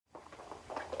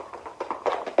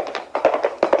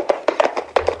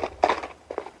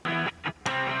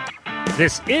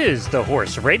This is the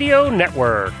Horse Radio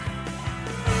Network.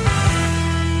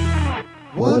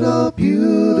 What a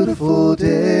beautiful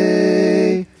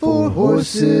day for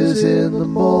horses in the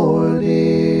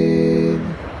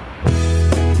morning.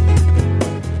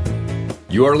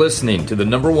 You are listening to the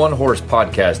 #1 horse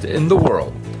podcast in the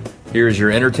world. Here is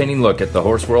your entertaining look at the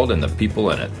horse world and the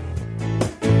people in it.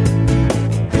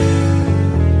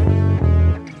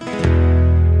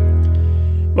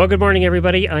 Well, good morning,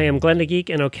 everybody. I am Glenn the Geek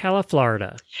in Ocala,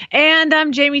 Florida. And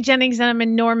I'm Jamie Jennings, and I'm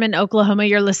in Norman, Oklahoma.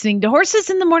 You're listening to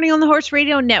Horses in the Morning on the Horse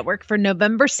Radio Network for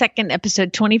November 2nd,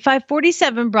 episode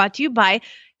 2547, brought to you by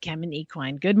Kemin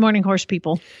Equine. Good morning, horse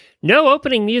people. No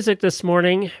opening music this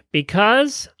morning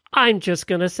because I'm just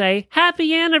going to say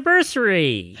happy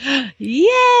anniversary.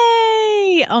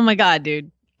 Yay! Oh my God,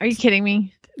 dude. Are you kidding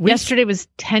me? Yesterday was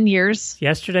 10 years.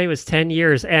 Yesterday was 10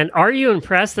 years. And are you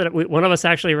impressed that one of us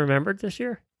actually remembered this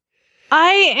year?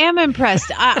 I am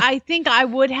impressed. I think I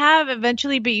would have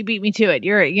eventually, but you beat me to it.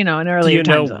 You're, an earlier time.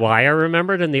 Do you know zone. why I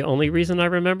remembered and the only reason I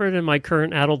remembered in my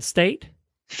current adult state?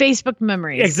 Facebook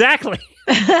memories. Exactly.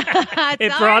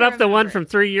 It brought up the one from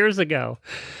 3 years ago.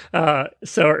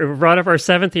 So it brought up our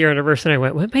 7th year anniversary. And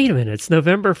I went, wait a minute, it's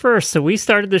November 1st. So we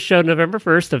started the show November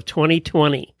 1st of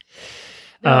 2020.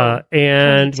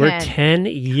 And 2010. We're 10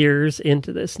 years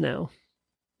into this now.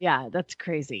 Yeah, that's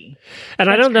crazy. And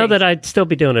I don't know that I'd still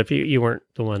be doing it if you weren't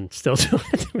the one still doing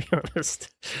it, to be honest.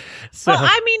 So. Well,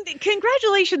 I mean,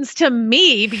 congratulations to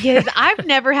me, because I've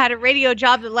never had a radio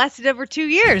job that lasted over 2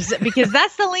 years, because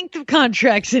that's the length of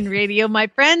contracts in radio, my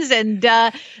friends. And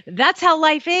that's how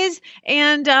life is.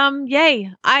 And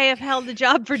yay, I have held a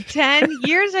job for 10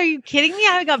 years. Are you kidding me?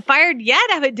 I haven't got fired yet.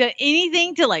 I haven't done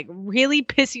anything to really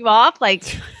piss you off.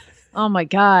 Oh my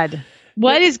God.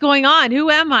 What is going on? Who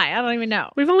am I? I don't even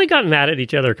know. We've only gotten mad at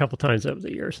each other a couple times over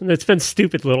the years, and it's been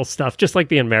stupid little stuff, just like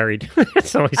being married.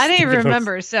 It's always I didn't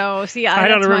remember, so see, I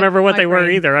don't remember what they were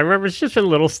either. I remember it's just been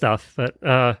little stuff, but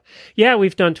yeah,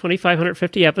 we've done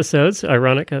 2,550 episodes.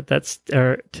 Ironic, that's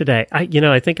today.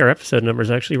 I think our episode number is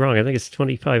actually wrong. I think it's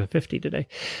 2,550 today.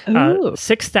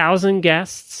 6,000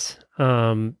 guests.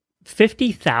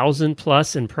 50,000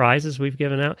 plus in prizes we've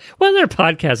given out. One other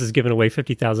podcast has given away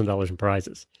 $50,000 in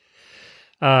prizes.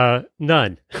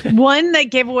 None. One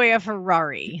that gave away a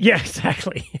Ferrari. Yeah,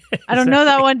 exactly. I don't know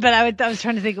that one, but I was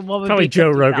trying to think of what would probably be Joe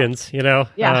Rogan's. Yeah,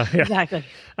 exactly.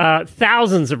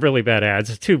 Thousands of really bad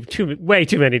ads. Way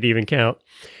too many to even count.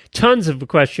 Tons of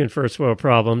question first world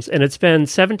problems, and it's been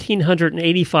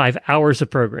 1,785 hours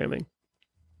of programming.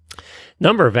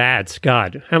 Number of ads.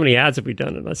 God, how many ads have we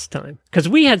done in this time? Because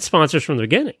we had sponsors from the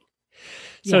beginning.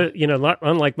 So,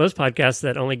 unlike most podcasts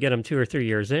that only get them 2 or 3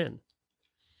 years in.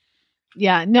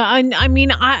 Yeah, no, I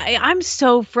mean, I'm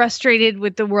so frustrated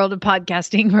with the world of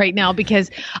podcasting right now,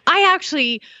 because I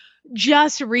actually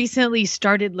just recently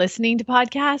started listening to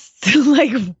podcasts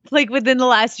like within the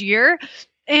last year.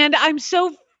 And I'm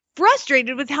so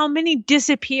frustrated with how many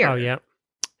disappear. Oh, yeah.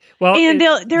 Well, and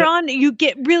they're on, you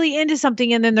get really into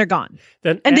something and then they're gone.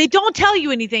 And they don't tell you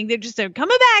anything. They're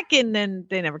coming back, and then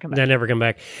they never come back. They never come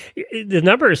back. The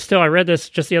number is still, I read this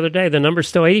just the other day, the number is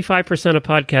still 85% of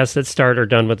podcasts that start are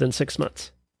done within 6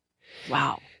 months.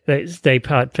 Wow. They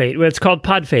pod fade. Well, it's called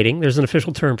pod fading. There's an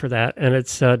official term for that, and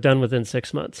it's done within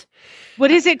 6 months. What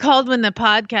is it called when the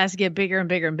podcasts get bigger and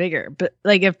bigger and bigger? But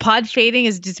if pod fading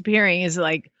is disappearing, is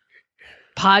it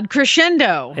pod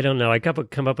crescendo? I don't know. I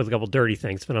come up with a couple dirty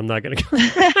things, but I'm not going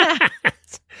to.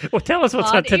 Well, tell us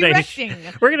what's on today.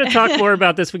 We're going to talk more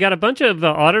about this. We got a bunch of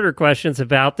auditor questions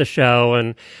about the show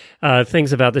and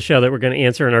things about the show that we're going to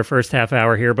answer in our first half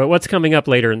hour here. But what's coming up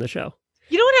later in the show?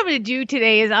 You know what I'm going to do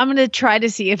today is I'm going to try to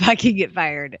see if I can get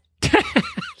fired.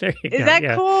 There you go. Is that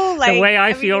cool? The way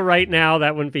I feel right now,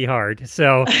 that wouldn't be hard.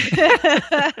 So,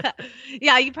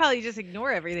 yeah, you probably just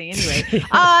ignore everything anyway.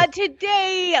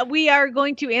 Today, we are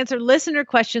going to answer listener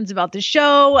questions about the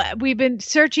show. We've been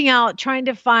searching out, trying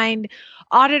to find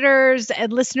auditors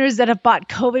and listeners that have bought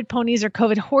COVID ponies or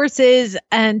COVID horses.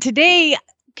 And today,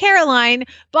 Caroline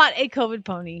bought a COVID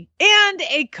pony and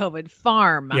a COVID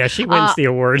farm. Yeah, she wins the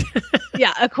award.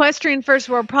 Yeah, equestrian first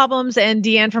world problems, and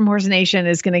Deanne from Horse Nation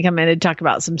is going to come in and talk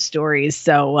about some stories.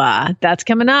 So that's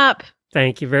coming up.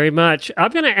 Thank you very much.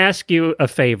 I'm going to ask you a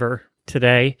favor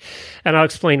today, and I'll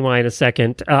explain why in a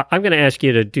second. I'm going to ask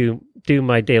you to do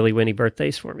my daily Winnie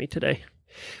birthdays for me today.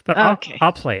 But okay.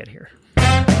 I'll play it here.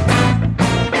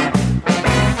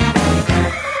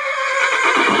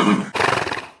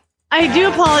 I do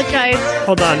apologize.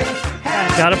 Hold on.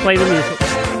 Gotta play the music.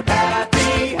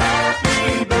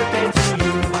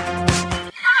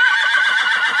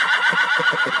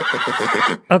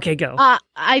 Okay, go.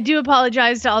 I do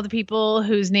apologize to all the people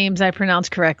whose names I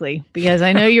pronounced correctly, because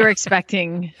I know you're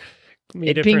expecting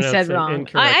it being said wrong.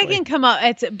 I can come up.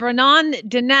 It's Brennan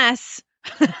Dennis.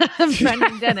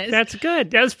 Brennan Dennis. That's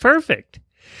good. That's perfect.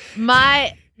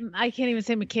 I can't even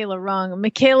say Michaela wrong.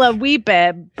 Michaela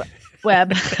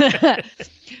Webb.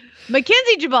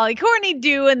 Mackenzie Jabali, Courtney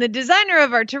Dew, and the designer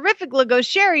of our terrific logo,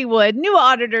 Sherry Wood, new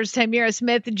auditors, Tamira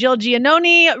Smith, Jill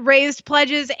Giannoni, raised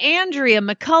pledges, Andrea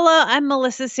McCullough, I'm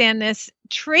Melissa Sandness,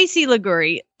 Tracy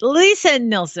Liguri, Lisa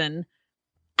Nilsson,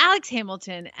 Alex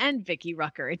Hamilton, and Vicky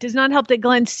Rucker. It does not help that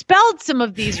Glenn spelled some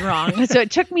of these wrong, so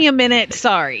it took me a minute.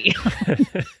 Sorry.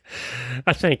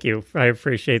 Thank you. I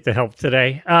appreciate the help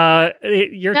today.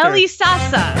 Your Nelly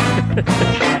Sasa.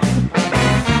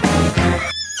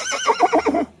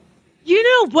 You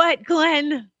know what,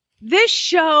 Glenn? This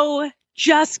show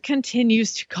just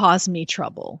continues to cause me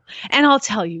trouble. And I'll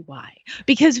tell you why.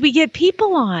 Because we get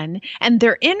people on and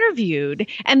they're interviewed,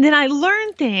 and then I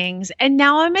learn things, and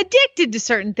now I'm addicted to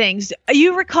certain things.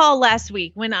 You recall last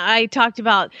week when I talked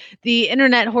about the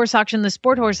internet horse auction, the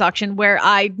sport horse auction, where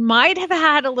I might have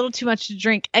had a little too much to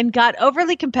drink and got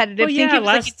overly competitive, thinking it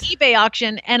was like an eBay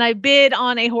auction, and I bid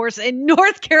on a horse in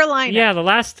North Carolina. Yeah,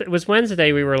 it was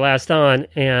Wednesday we were last on,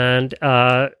 and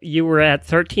you were at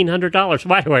 $1,300.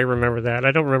 Why do I remember that?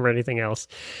 I don't remember anything else.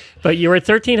 But you were at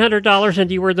 $1,300,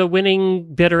 and you were the winning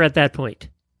bidder at that point.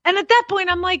 And at that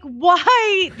point, I'm like,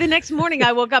 why? The next morning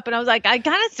I woke up and I was like, I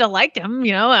kind of still liked him.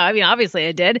 I mean, obviously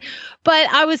I did. But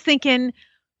I was thinking,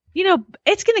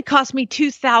 it's going to cost me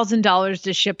 $2,000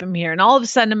 to ship him here. And all of a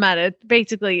sudden I'm at it.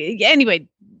 Basically, anyway,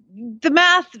 the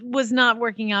math was not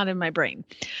working out in my brain.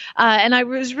 And I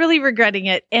was really regretting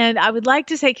it. And I would like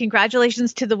to say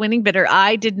congratulations to the winning bidder.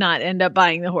 I did not end up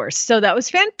buying the horse. So that was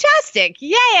fantastic.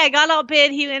 Yay. I got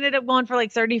outbid. He ended up going for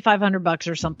like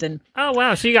 $3,500 or something. Oh,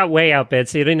 wow. So you got way outbid.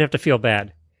 So you didn't have to feel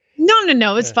bad.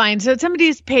 No. It's fine. So somebody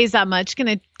who pays that much, going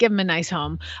to give him a nice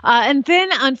home. And then,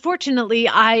 unfortunately,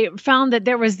 I found that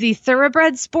there was the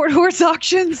thoroughbred sport horse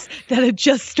auctions that had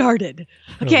just started.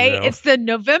 Okay. Oh, no. It's the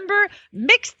November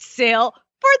mixed sale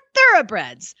for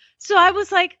thoroughbreds. So I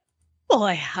was like, well,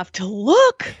 I have to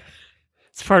look.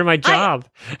 It's part of my job.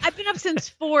 I've been up since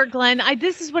 4, Glenn.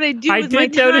 This is what I do. I with my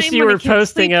did notice time you were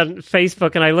posting on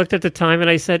Facebook, and I looked at the time and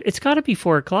I said, "It's got to be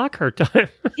 4:00 her time."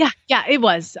 Yeah, it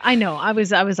was. I know. I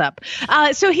was up.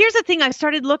 So here's the thing: I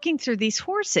started looking through these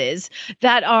horses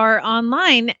that are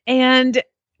online, and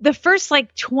the first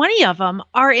 20 of them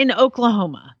are in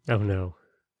Oklahoma. Oh no.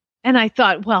 And I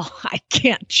thought, well, I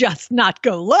can't just not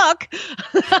go look.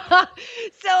 So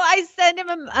I sent him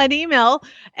an email,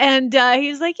 and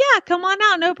he was like, yeah, come on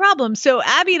out. No problem. So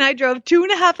Abby and I drove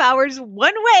 2.5 hours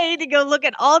one way to go look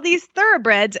at all these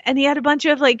thoroughbreds. And he had a bunch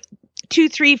of 2,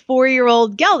 3,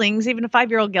 4-year-old geldings, even a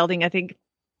 5-year-old gelding, I think.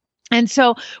 And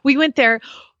so we went there.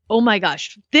 Oh my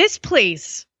gosh, this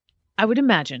place, I would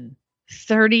imagine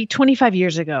 25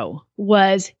 years ago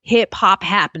was hip hop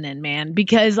happening, man,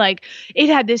 because it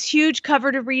had this huge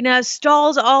covered arena,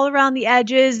 stalls all around the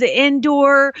edges, the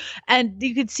indoor, and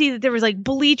you could see that there was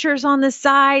bleachers on the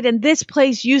side. And this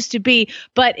place used to be,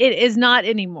 but it is not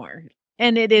anymore.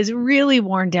 And it is really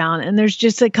worn down. And there's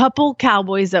just a couple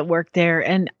cowboys that work there.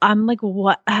 And I'm like,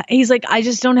 what? He's like, I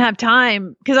just don't have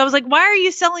time. Because I was like, why are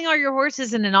you selling all your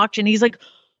horses in an auction? He's like,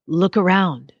 look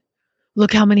around.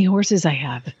 Look how many horses I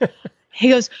have. He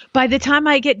goes, by the time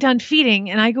I get done feeding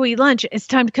and I go eat lunch, it's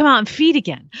time to come out and feed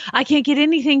again. I can't get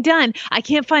anything done. I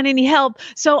can't find any help.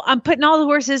 So I'm putting all the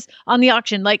horses on the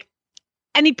auction.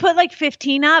 And he put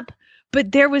 15 up,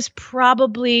 but there was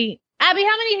probably, Abby,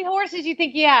 how many horses do you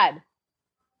think he had?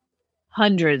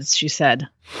 Hundreds, she said.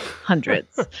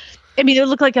 Hundreds. I mean, it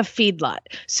looked like a feedlot.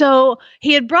 So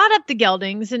he had brought up the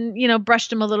geldings and, brushed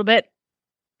them a little bit.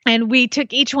 And we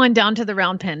took each one down to the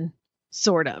round pen,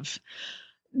 sort of.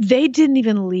 They didn't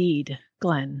even lead,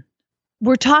 Glenn.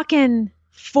 We're talking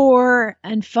 4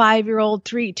 and 5-year-old,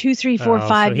 2, 3, 4,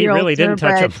 5-year-old. He really didn't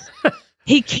touch them.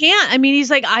 He can't. I mean, he's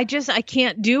like, I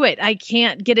can't do it. I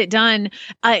can't get it done.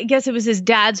 I guess it was his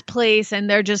dad's place, and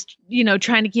they're just,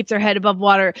 trying to keep their head above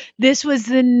water. This was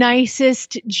the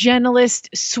nicest, gentlest,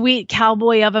 sweet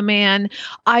cowboy of a man.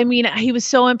 I mean, he was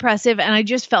so impressive, and I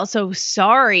just felt so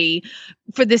sorry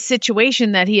for the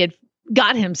situation that he had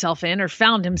got himself in or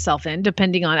found himself in,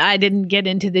 depending on, I didn't get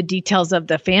into the details of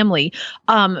the family.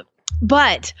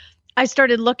 But I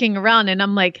started looking around and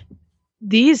I'm like,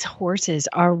 these horses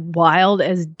are wild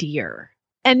as deer.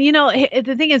 And,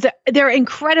 the thing is, they're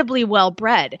incredibly well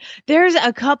bred. There's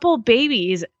a couple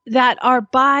babies that are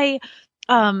by,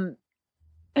 who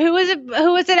was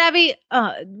it, Abby?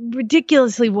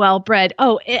 Ridiculously well bred.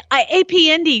 Oh, AP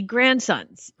Indy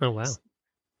grandsons. Oh, wow.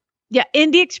 Yeah,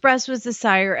 Indy Express was the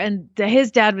sire, and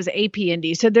his dad was AP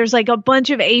Indy. So there's like a bunch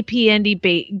of AP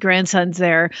Indy grandsons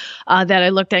there that I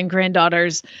looked at, and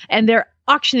granddaughters, and they're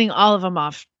auctioning all of them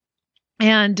off.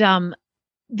 And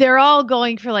they're all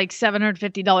going for like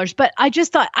 $750. But I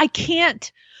just thought I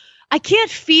can't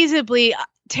feasibly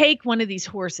take one of these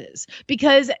horses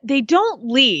because they don't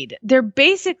lead. They're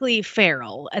basically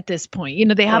feral at this point. You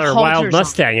know, they have they're wild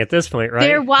Mustang at this point, right?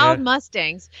 They're wild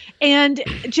Mustangs. And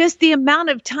just the amount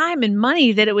of time and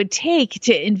money that it would take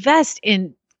to invest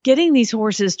in getting these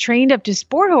horses trained up to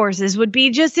sport horses would be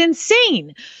just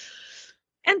insane.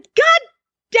 And God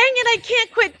dang it, I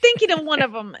can't quit thinking of one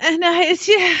of them. And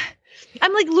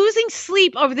I'm like losing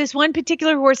sleep over this one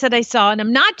particular horse that I saw. And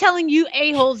I'm not telling you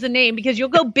a-holes the name because you'll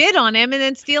go bid on him and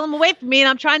then steal him away from me. And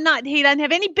I'm trying he doesn't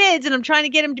have any bids, and I'm trying to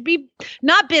get him to be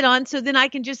not bid on so then I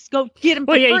can just go get him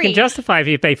for free. You can justify if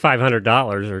you pay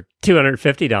 $500 or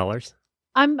 $250.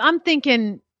 I'm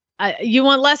thinking, you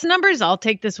want less numbers? I'll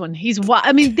take this one.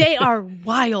 They are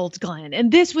wild, Glenn.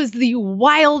 And this was the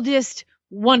wildest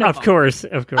one of them.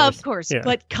 Of course. Yeah.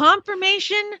 But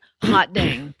confirmation, hot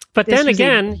dang. But then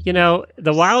again,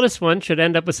 the wildest one should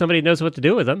end up with somebody who knows what to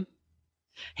do with them.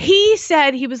 He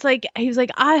said, he was like,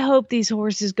 I hope these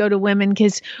horses go to women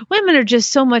because women are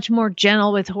just so much more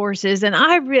gentle with horses. And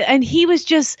and he was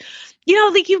just,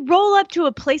 like you roll up to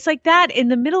a place like that in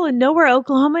the middle of nowhere,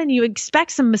 Oklahoma, and you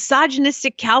expect some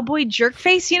misogynistic cowboy jerk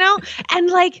face, and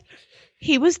like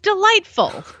he was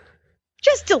delightful.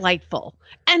 Just delightful.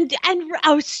 And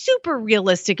I was super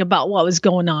realistic about what was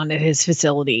going on at his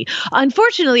facility.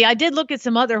 Unfortunately, I did look at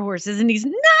some other horses, and he's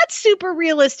not super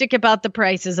realistic about the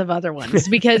prices of other ones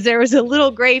because there was a little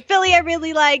gray filly I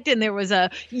really liked, and there was a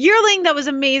yearling that was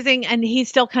amazing, and he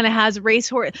still kind of has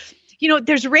racehorse.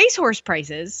 There's racehorse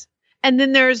prices, and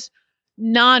then there's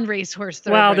non-racehorse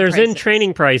thoroughbred Well, there's prices. in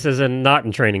training prices and not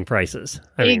in training prices.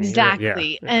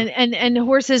 Exactly. Yeah. And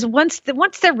horses, once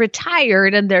they're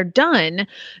retired and they're done,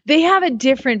 they have a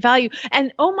different value.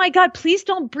 And oh my God, please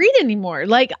don't breed anymore.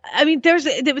 There's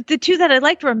the two that I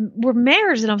liked were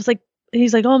mares, and I was like,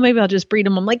 he's like, oh, maybe I'll just breed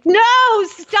them. I'm like, no,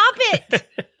 stop it.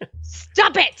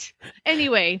 Stop it.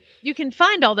 Anyway, you can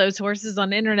find all those horses on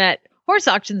the internet,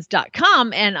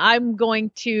 horseauctions.com. And I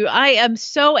am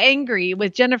so angry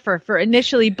with Jennifer for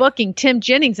initially booking Tim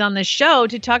Jennings on the show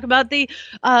to talk about the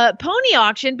pony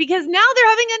auction because now they're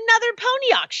having another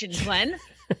pony auction, Glenn.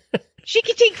 She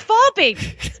could take fall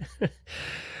babies.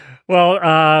 Well,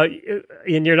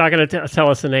 and you're not going to tell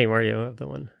us the name, are you, of the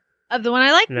one? Of the one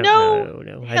I like? No.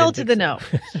 Hell to the no.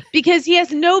 Because he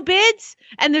has no bids,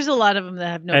 and there's a lot of them that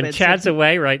have no bids. And Chad's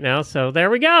away right now, so there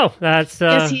we go. Yes,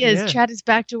 he is. Yeah. Chad is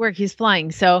back to work. He's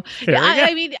flying. So,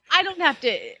 I don't have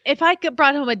to. If I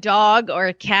brought home a dog or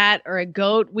a cat or a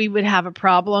goat, we would have a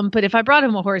problem. But if I brought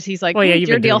him a horse, he's like, you've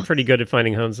been doing pretty good at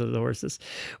finding homes of the horses.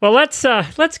 Well,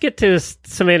 let's get to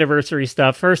some anniversary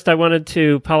stuff. First, I wanted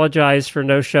to apologize for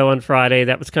no show on Friday.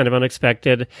 That was kind of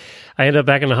unexpected. I ended up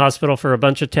back in the hospital for a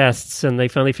bunch of tests, and they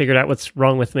finally figured out what's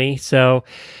wrong with me. So,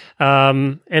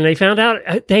 and they found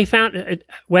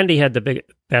Wendy had the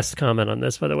best comment on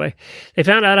this, by the way. They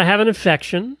found out I have an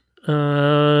infection,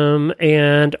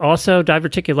 and also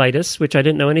diverticulitis, which I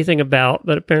didn't know anything about,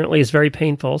 but apparently is very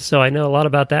painful. So I know a lot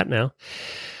about that now.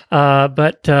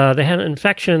 But they had an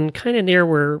infection kind of near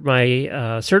where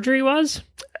my surgery was.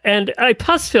 And a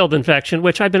pus-filled infection,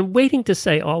 which I've been waiting to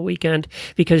say all weekend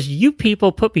because you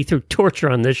people put me through torture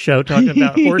on this show talking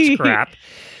about horse crap.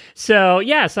 So,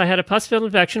 yes, I had a pus-filled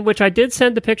infection, which I did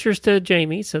send the pictures to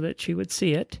Jamie so that she would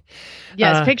see it.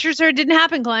 Yes, pictures didn't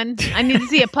happen, Glenn. I need to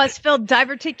see a pus-filled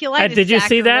diverticulitis. Did you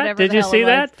see that? Did you see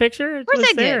that picture? Of course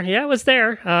I did. Yeah, it was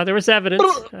there. There was evidence.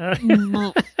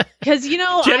 Because,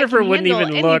 Jennifer wouldn't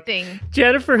even anything. Look.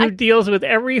 Jennifer, who deals with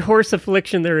every horse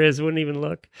affliction there is, wouldn't even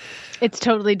look. It's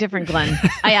totally different, Glenn.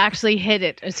 I actually hit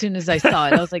it as soon as I saw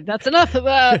it. I was like, that's enough of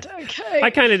that. Okay.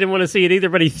 I kind of didn't want to see it either,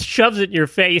 but he shoves it in your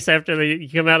face after you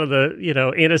come out of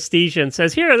the anesthesia and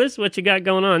says, here, this is what you got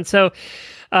going on. So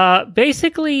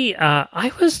basically,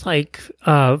 I was like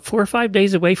 4 or 5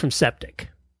 days away from septic.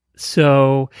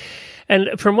 So,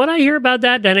 and from what I hear about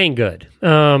that ain't good.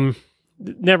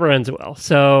 Never ends well.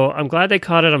 So I'm glad they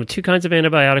caught it. I'm on 2 kinds of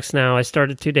antibiotics now. I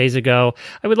started 2 days ago.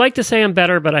 I would like to say I'm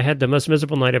better, but I had the most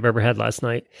miserable night I've ever had last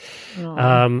night.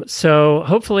 So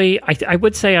hopefully I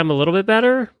would say I'm a little bit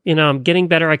better. I'm getting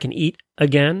better. I can eat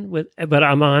again but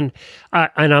I'm on,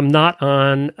 and I'm not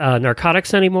on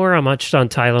narcotics anymore. I'm just on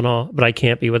Tylenol, but I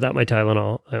can't be without my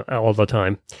Tylenol all the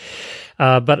time.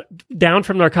 But down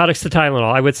from narcotics to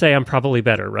Tylenol, I would say I'm probably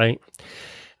better, right?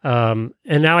 And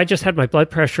now I just had my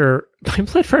blood pressure. My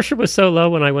blood pressure was so low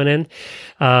when I went in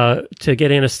to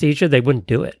get anesthesia, they wouldn't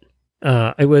do it.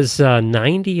 It was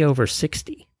 90 over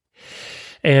 60.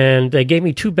 And they gave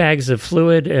me 2 bags of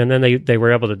fluid, and then they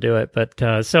were able to do it. But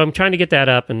so I'm trying to get that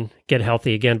up and get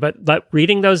healthy again. But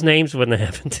reading those names wouldn't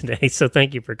have happened today. So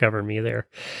thank you for covering me there.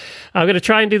 I'm going to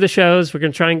try and do the shows. We're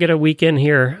going to try and get a week in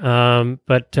here.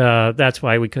 But that's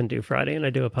why we couldn't do Friday, and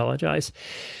I do apologize.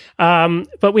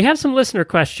 But we have some listener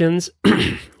questions,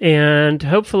 and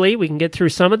hopefully we can get through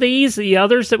some of these. The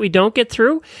others that we don't get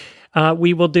through,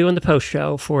 we will do in the post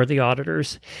show for the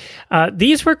auditors.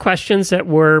 These were questions that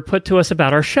were put to us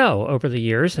about our show over the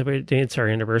years. It's our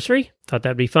anniversary. Thought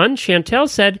that'd be fun. Chantel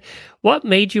said, "What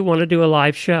made you want to do a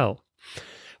live show?"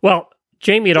 Well,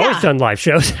 Jamie had always done live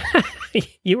shows.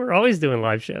 You were always doing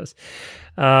live shows.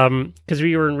 Because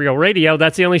we were in real radio.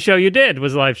 That's the only show you did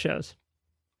was live shows.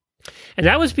 And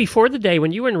that was before the day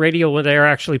when you were in radio when they were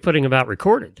actually putting them out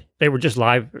recorded. They were just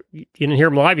live. You didn't hear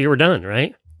them live. You were done,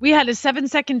 right? We had a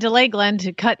 7-second delay, Glenn,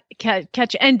 to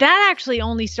catch. And that actually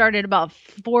only started about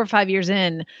 4 or 5 years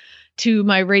in to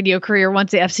my radio career once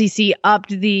the FCC upped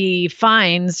the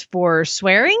fines for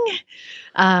swearing.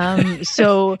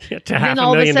 So then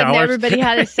all of a sudden everybody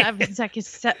had a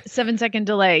 7-second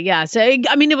delay. Yeah. So,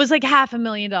 I mean, it was like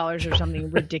 $500,000 or something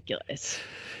ridiculous.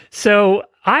 So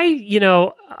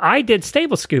I did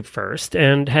Stable Scoop first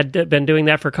and had been doing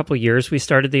that for a couple of years. We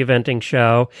started the eventing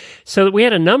show. So we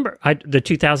had the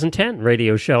 2010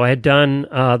 radio show. I had done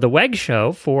the WEG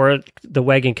show for the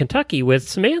WEG in Kentucky with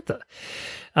Samantha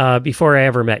before I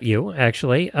ever met you,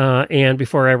 actually, and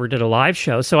before I ever did a live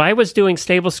show. So I was doing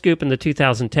Stable Scoop in the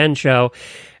 2010 show,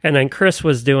 and then Chris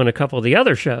was doing a couple of the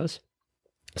other shows.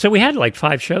 So we had like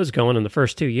 5 shows going in the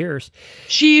first 2 years.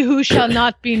 She who shall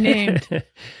not be named.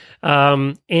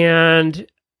 And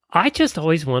I just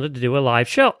always wanted to do a live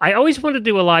show. I always wanted to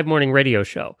do a live morning radio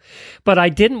show, but I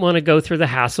didn't want to go through the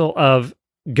hassle of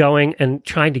going and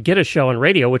trying to get a show on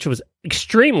radio, which was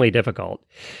extremely difficult.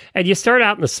 And you start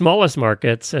out in the smallest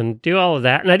markets and do all of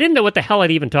that. And I didn't know what the hell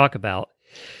I'd even talk about.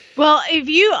 Well,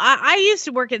 I used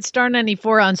to work at Star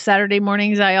 94 on Saturday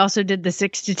mornings. I also did the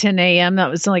 6 to 10 a.m.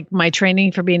 That was like my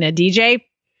training for being a DJ.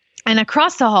 And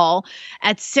across the hall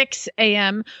at 6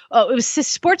 a.m., it was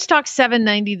Sports Talk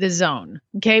 790 The Zone,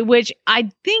 okay, which I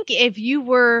think if you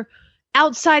were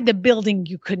outside the building,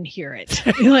 you couldn't hear it.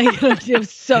 Like, it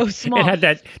was so small. It had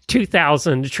that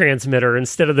 2,000 transmitter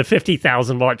instead of the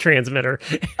 50,000 watt transmitter.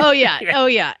 Oh, yeah. Oh,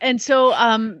 yeah. And so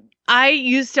I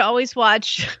used to always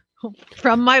watch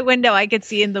from my window. I could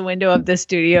see in the window of the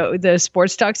studio, the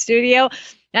Sports Talk studio,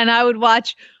 and I would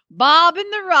watch Bob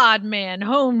and the Rodman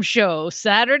home show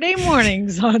Saturday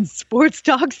mornings on Sports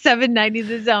Talk 790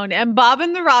 The Zone. And Bob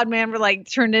and the Rodman were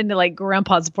like turned into like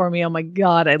grandpas for me. Oh my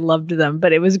God, I loved them.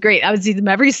 But it was great. I would see them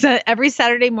every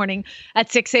Saturday morning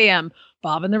at 6 a.m.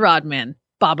 Bob and the Rodman.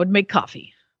 Bob would make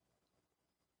coffee.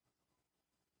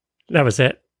 That was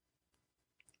it.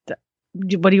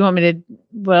 What do you want me to,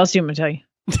 what else do you want me to tell you?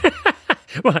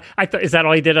 Well, I thought, is that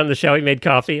all he did on the show? He made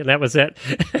coffee and that was it?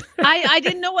 I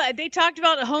didn't know what they talked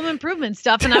about home improvement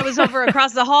stuff, and I was over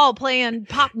across the hall playing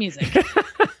pop music.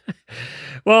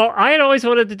 Well, I had always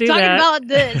wanted to do Talking that. about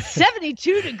the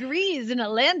 72 degrees in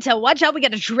Atlanta. Watch out, we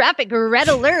got a traffic red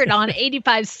alert on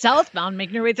 85 southbound,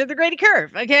 making our way through the Grady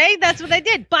Curve. Okay, that's what I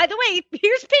did. By the way,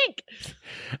 here's Pink.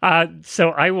 So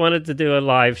I wanted to do a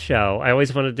live show. I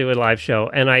always wanted to do a live show,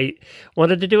 and I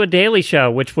wanted to do a daily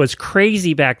show, which was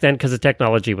crazy back then because the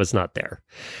technology was not there.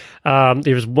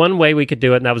 There was one way we could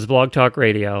do it, and that was Blog Talk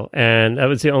Radio, and that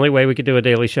was the only way we could do a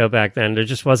daily show back then. There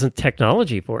just wasn't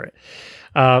technology for it.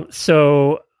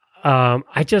 So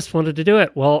I just wanted to do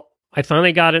it. Well, I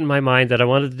finally got it in my mind that I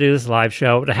wanted to do this live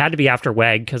show, but it had to be after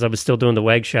WEG because I was still doing the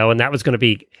WEG show, and that was going to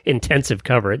be intensive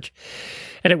coverage.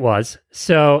 And it was.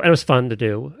 So, and it was fun to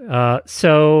do.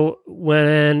 So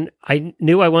when I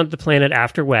knew I wanted to plan it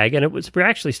after WEG, and we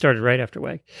actually started right after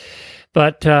WEG,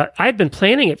 but I had been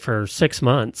planning it for 6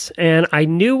 months, and I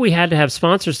knew we had to have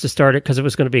sponsors to start it because it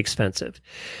was going to be expensive.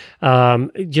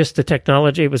 Just the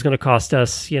technology was going to cost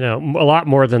us, a lot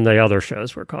more than the other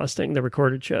shows were costing, the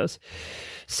recorded shows.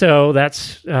 So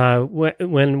that's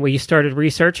when we started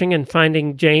researching and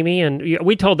finding Jamie, and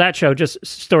we told that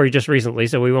story just recently,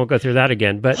 so we won't go through that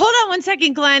again. But hold on one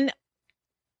second, Glenn.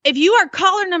 If you are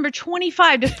caller number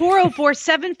 25 to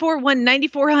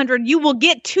 404-741-9400, you will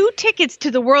get 2 tickets to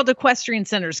the World Equestrian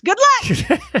Centers. Good luck.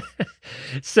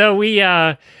 So we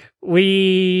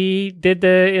did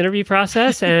the interview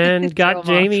process and got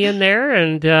Jamie in there,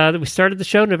 and we started the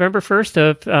show November 1st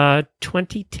of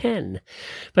 2010.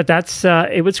 But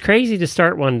it was crazy to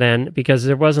start one then because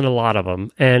there wasn't a lot of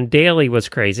them, and daily was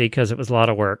crazy because it was a lot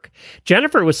of work.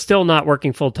 Jennifer was still not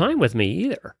working full time with me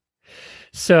either.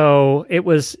 So it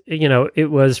was,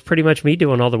 it was pretty much me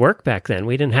doing all the work back then.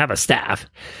 We didn't have a staff.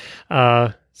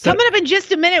 Coming up in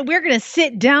just a minute, we're going to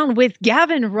sit down with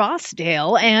Gavin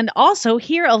Rossdale and also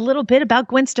hear a little bit about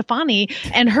Gwen Stefani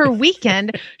and her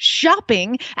weekend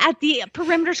shopping at the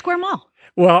Perimeter Square Mall.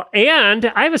 Well, and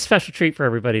I have a special treat for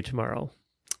everybody tomorrow.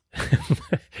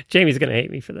 Jamie's going to hate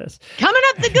me for this. Coming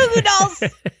up, the Goo Goo Dolls.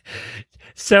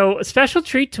 So, a special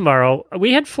treat tomorrow.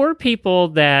 We had 4 people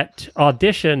that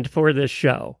auditioned for this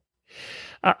show.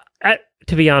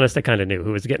 To be honest, I kind of knew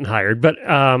who was getting hired, but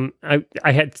I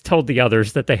had told the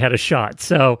others that they had a shot.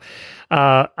 So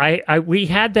we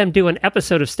had them do an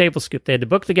episode of Stable Scoop. They had to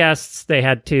book the guests. They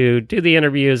had to do the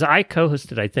interviews. I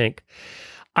co-hosted, I think.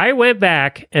 I went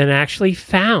back and actually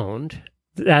found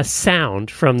a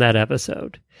sound from that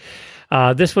episode.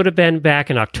 This would have been back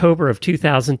in October of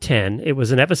 2010. It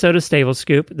was an episode of Stable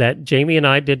Scoop that Jamie and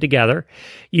I did together.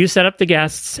 You set up the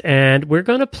guests, and we're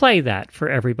going to play that for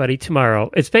everybody tomorrow.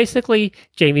 It's basically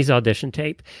Jamie's audition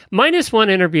tape, minus one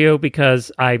interview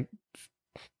because I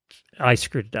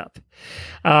screwed it up.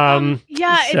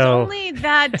 It's only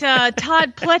that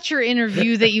Todd Pletcher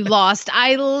interview that you lost.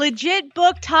 I legit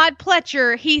booked Todd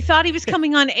Pletcher. He thought he was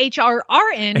coming on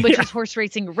HRRN, which is Horse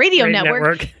Racing Radio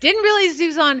Network. Didn't realize he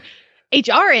was on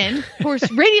HRN,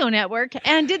 Horse Radio Network,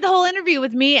 and did the whole interview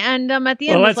with me. And at the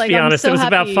end, let's be honest, it was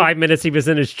about 5 minutes. He was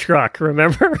in his truck.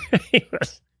 Remember?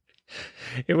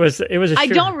 It was. I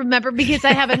don't remember because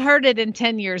I haven't heard it in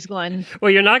 10 years, Glenn.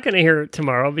 Well, you're not going to hear it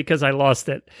tomorrow because I lost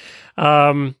it.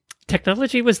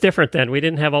 Technology was different then. We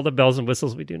didn't have all the bells and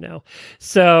whistles we do now.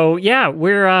 So yeah,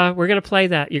 we're going to play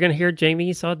that. You're going to hear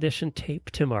Jamie's audition tape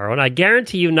tomorrow, and I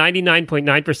guarantee you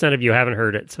 99.9% of you haven't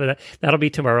heard it. So that'll be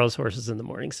tomorrow's Horses in the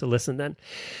Morning. So listen then.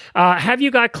 Have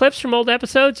you got clips from old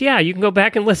episodes? Yeah, you can go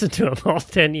back and listen to them all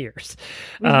 10 years.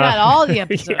 We've got all the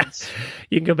episodes. Yeah.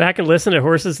 You can go back and listen at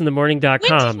horsesinthemorning.com.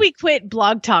 When did we quit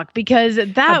Blog Talk? Because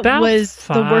that was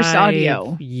the worst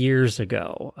audio. 5 years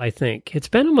ago, I think. It's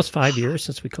been almost 5 years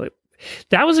since we quit.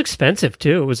 That was expensive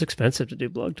too. It was expensive to do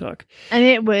Blog Talk. And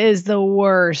it was the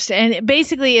worst. And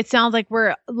basically it sounds like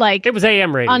we're like it was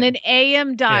AM radio. On an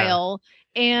AM dial. Yeah.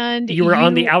 And you were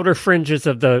on the outer fringes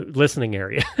of the listening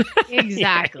area.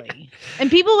 Exactly. Yeah. And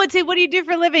people would say, what do you do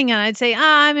for a living? And I'd say,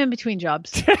 I'm in between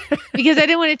jobs. Because I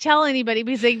didn't want to tell anybody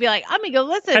because they'd be like, I'm going to go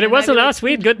listen. And it wasn't us.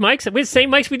 We had good mics. We had the same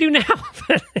mics we do now.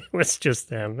 It was just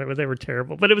them. They were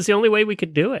terrible. But it was the only way we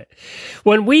could do it.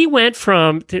 When we went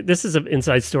from, this is an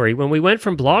inside story. When we went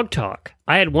from Blog Talk,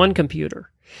 I had one computer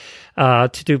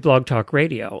to do Blog Talk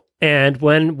Radio. And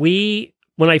when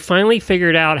I finally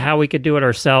figured out how we could do it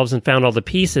ourselves and found all the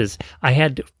pieces, I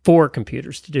had 4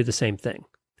 computers to do the same thing,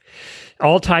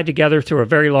 all tied together through a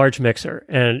very large mixer.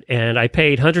 And I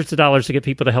paid hundreds of dollars to get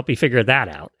people to help me figure that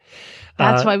out.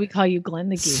 That's why we call you Glenn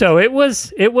the Geek. So it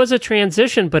was a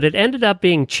transition, but it ended up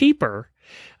being cheaper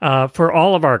for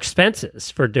all of our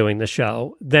expenses for doing the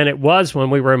show than it was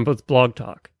when we were in with Blog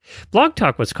Talk. Blog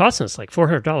Talk was costing us like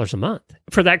 $400 a month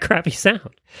for that crappy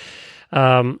sound. But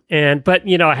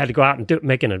I had to go out and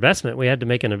make an investment. We had to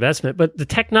make an investment, but the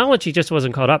technology just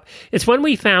wasn't caught up. It's when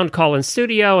we found Call-In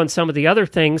Studio and some of the other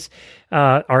things,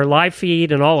 our live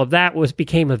feed and all of that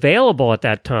became available at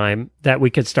that time that we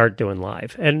could start doing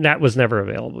live, and that was never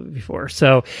available before.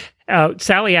 So,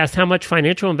 Sally asked how much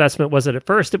financial investment was it at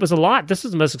first? It was a lot. This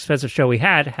was the most expensive show we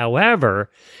had. However,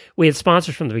 we had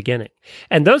sponsors from the beginning,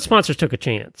 and those sponsors took a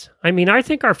chance. I mean, I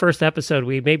think our first episode,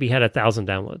 we maybe had 1,000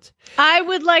 downloads. I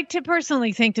would like to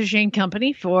personally thank the Shane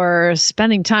Company for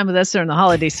spending time with us during the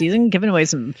holiday season, giving away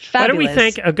some fabulous. Why don't we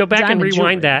thank, go back and rewind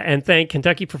jewelry. that and thank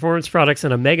Kentucky Performance Products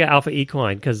and Omega Alpha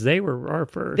Equine, because they were our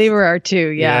first. They were our two,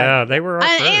 yeah. Yeah, they were our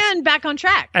first. And Back on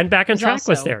Track. And Back on Track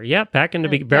was there. Yeah, back in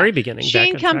the very beginning.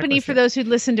 Shane Company, for those who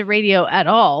listen to radio at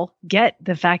all, get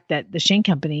the fact that the Shane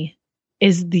Company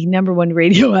is the number one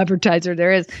radio advertiser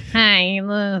there is. Hi,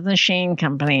 the Shane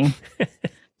Company.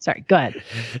 Sorry, go ahead.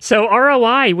 So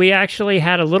ROI, we actually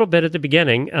had a little bit at the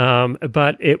beginning,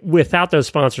 but without those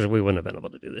sponsors, we wouldn't have been able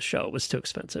to do the show. It was too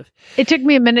expensive. It took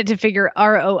me a minute to figure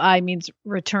ROI means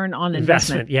return on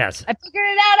investment. Yes. I figured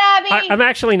it out, Abby. I'm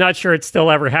actually not sure it still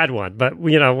ever had one, but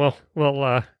we'll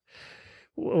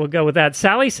go with that.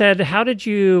 Sally said, how did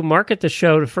you market the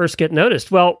show to first get noticed?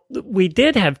 Well, we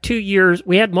did have 2 years.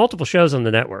 We had multiple shows on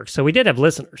the network, so we did have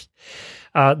listeners.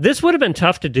 This would have been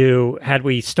tough to do had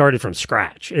we started from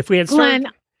scratch. If we had started...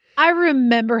 Glenn, I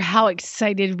remember how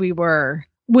excited we were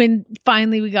when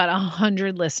finally we got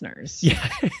 100 listeners. Yeah.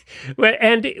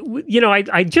 And,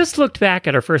 I just looked back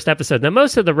at our first episode. Now,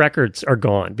 most of the records are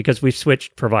gone because we've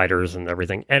switched providers and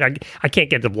everything. And I can't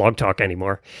get to Blog Talk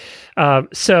anymore.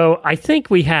 So I think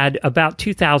we had about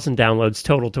 2,000 downloads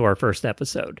total to our first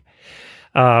episode.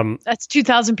 That's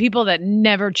 2,000 people that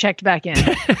never checked back in.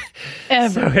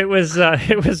 Ever. So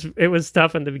it was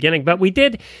tough in the beginning, but we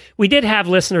did have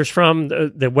listeners from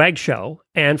the WEG show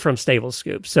and from Stable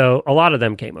Scoop. So a lot of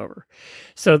them came over.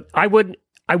 So I wouldn't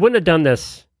have done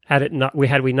this had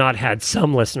we not had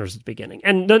some listeners at the beginning,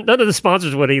 and none of the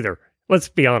sponsors would either. Let's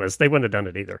be honest, they wouldn't have done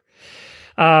it either.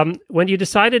 When you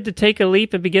decided to take a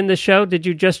leap and begin the show, did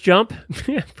you just jump?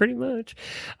 Yeah, pretty much.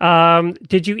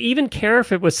 Did you even care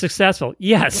if it was successful?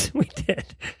 Yes, we did.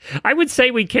 I would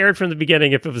say we cared from the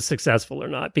beginning if it was successful or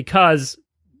not, because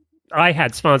I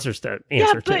had sponsors to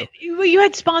answer to. You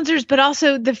had sponsors, but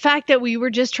also the fact that we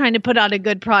were just trying to put out a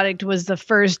good product was the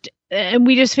first, and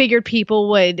we just figured people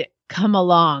would come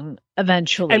along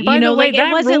eventually. And by the way,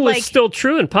 that rule is still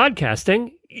true in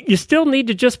podcasting. You still need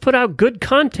to just put out good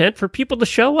content for people to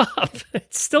show up.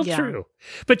 It's still true.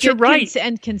 But you're right.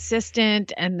 And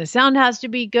consistent, and the sound has to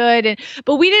be good.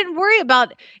 But we didn't worry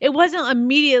about, it wasn't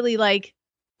immediately like,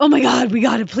 oh my God, we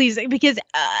got to please, because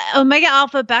Omega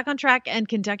Alpha, Back on Track, and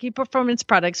Kentucky Performance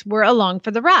Products were along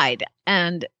for the ride.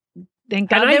 And thank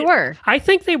God they were. I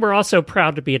think they were also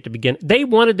proud to be at the beginning. They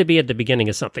wanted to be at the beginning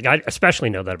of something. I especially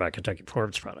know that about Kentucky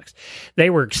Performance Products. They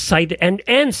were excited,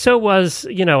 and so was,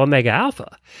 Omega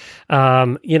Alpha.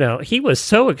 He was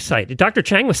so excited. Dr.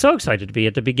 Chang was so excited to be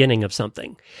at the beginning of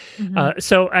something. Mm-hmm.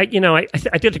 So I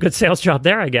did a good sales job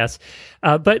there, I guess.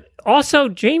 But also,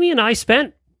 Jamie and I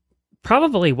spent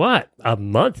probably a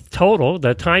month total,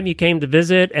 the time you came to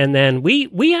visit. And then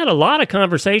we had a lot of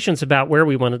conversations about where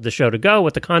we wanted the show to go,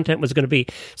 what the content was going to be.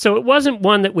 So it wasn't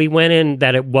one that we went in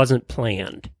that it wasn't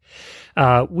planned.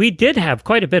 We did have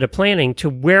quite a bit of planning to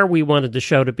where we wanted the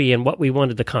show to be and what we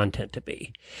wanted the content to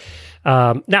be.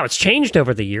 Now it's changed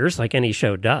over the years, like any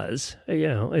show does.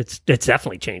 It's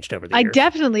definitely changed over the years. I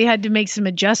definitely had to make some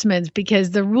adjustments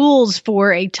because the rules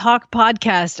for a talk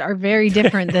podcast are very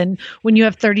different than when you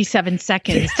have 37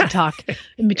 seconds to talk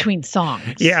in between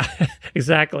songs. Yeah,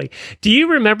 exactly. Do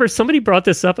you remember, somebody brought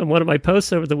this up in one of my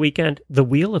posts over the weekend, the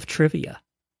Wheel of Trivia?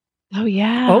 Oh,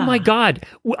 yeah. Oh, my God.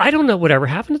 I don't know whatever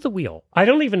happened to the wheel. I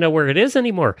don't even know where it is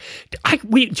anymore.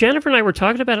 Jennifer and I were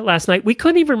talking about it last night. We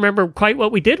couldn't even remember quite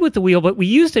what we did with the wheel, but we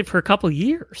used it for a couple of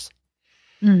years.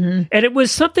 Mm-hmm. And it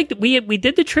was something that we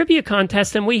did the trivia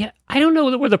contest, and I don't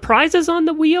know, were the prizes on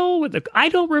the wheel? I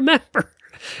don't remember.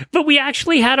 But we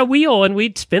actually had a wheel, and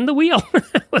we'd spin the wheel.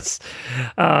 It was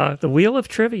the Wheel of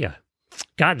Trivia.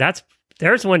 God,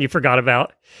 there's one you forgot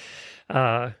about.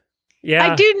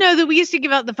 Yeah, I do know that we used to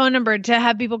give out the phone number to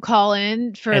have people call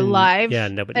in for live. Yeah,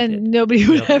 nobody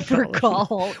would ever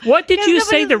call. What did you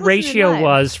say the ratio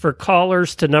was for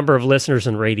callers to number of listeners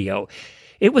in radio?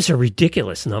 It was a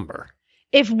ridiculous number.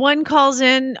 If one calls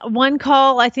in, one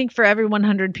call, I think, for every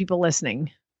 100 people listening.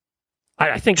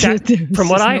 I think that, from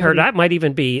what I heard, that might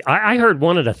even be, I heard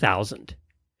 1 at 1,000.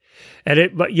 And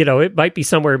it might be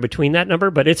somewhere in between that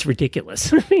number, but it's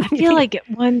ridiculous. I feel like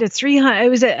 1 to 300. It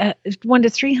was 1 to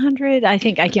 300. I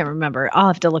think, I can't remember. I'll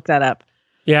have to look that up.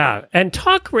 Yeah, and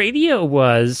talk radio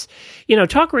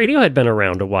talk radio had been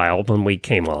around a while when we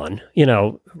came on.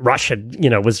 Rush had,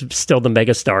 was still the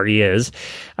megastar he is.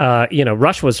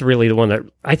 Rush was really the one that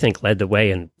I think led the way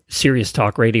in serious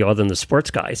talk radio, other than the sports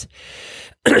guys.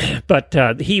 But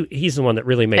he's the one that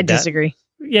really made that. I disagree.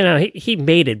 He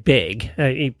made it big.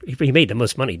 He made the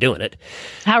most money doing it.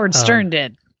 Howard Stern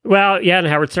did. Well, yeah, and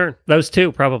Howard Stern. Those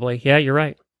two, probably. Yeah, you're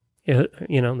right. Yeah,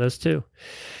 those two.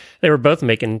 They were both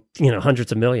making,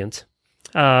 hundreds of millions.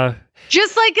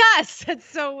 Just like us. It's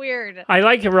so weird. I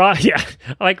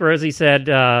like Rosie said,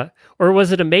 or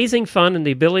was it amazing fun and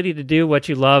the ability to do what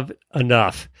you love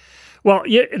enough? Well,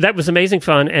 yeah, that was amazing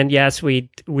fun, and yes, we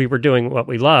were doing what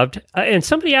we loved. And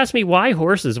somebody asked me, why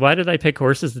horses? Why did I pick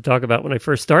horses to talk about when I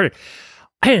first started?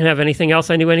 I didn't have anything else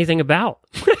I knew anything about.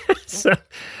 So,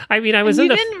 I was you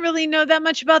didn't really know that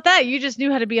much about that. You just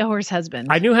knew how to be a horse husband.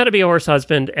 I knew how to be a horse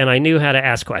husband, and I knew how to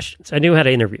ask questions. I knew how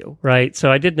to interview, right?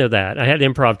 So I did know that. I had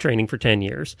improv training for 10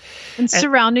 years. And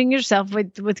surrounding yourself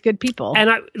with good people.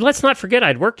 And let's not forget,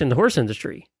 I'd worked in the horse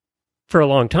industry for a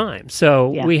long time. So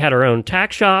we had our own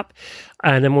tack shop.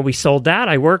 And then when we sold that,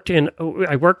 I worked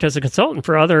as a consultant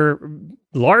for other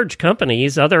large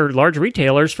companies, other large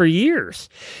retailers for years.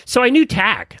 So I knew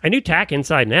tack. I knew tack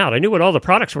inside and out. I knew what all the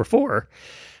products were for.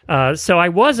 So I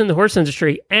was in the horse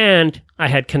industry, and I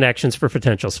had connections for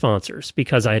potential sponsors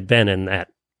because I had been in that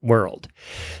world.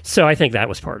 So I think that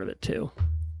was part of it too.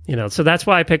 So that's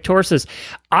why I picked horses.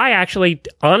 I actually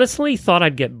honestly thought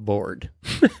I'd get bored.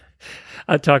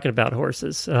 Talking about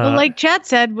horses. Well, like Chad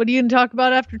said, what are you going to talk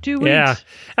about after 2 weeks? Yeah.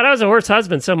 And I was a horse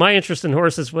husband, so my interest in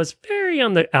horses was very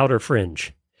on the outer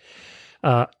fringe.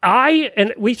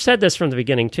 And we've said this from the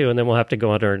beginning too, and then we'll have to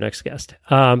go on to our next guest.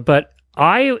 But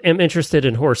I am interested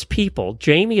in horse people.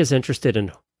 Jamie is interested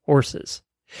in horses.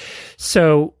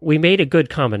 So we made a good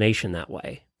combination that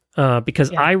way.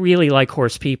 Because I really like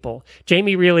horse people.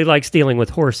 Jamie really likes dealing with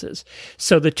horses.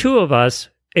 So the two of us,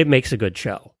 it makes a good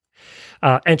show.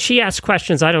 And she asks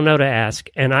questions I don't know to ask,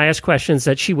 and I ask questions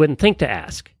that she wouldn't think to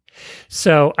ask.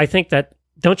 So I think that,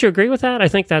 don't you agree with that? I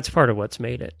think that's part of what's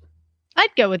made it.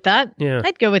 I'd go with that. Yeah,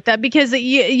 I'd go with that because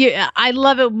I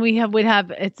love it when we'd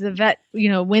have it's the vet,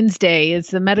 Wednesday.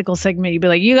 It's the medical segment. You'd be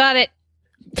like, you got it.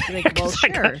 Like, well,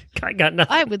 sure. I got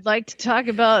nothing. I would like to talk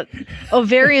about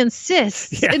ovarian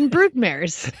cysts in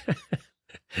broodmares.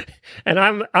 And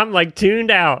I'm like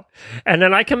tuned out. And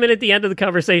then I come in at the end of the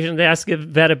conversation to ask a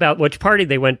vet about which party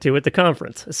they went to at the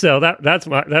conference. So that's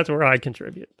where I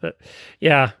contribute. But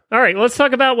yeah. All right. Let's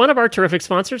talk about one of our terrific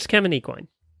sponsors, Kemin Equine.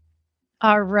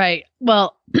 All right.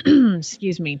 Well,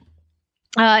 excuse me.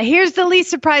 Here's the least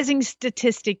surprising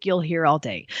statistic you'll hear all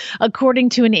day. According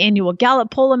to an annual Gallup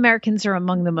poll, Americans are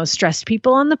among the most stressed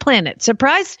people on the planet.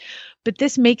 Surprised? But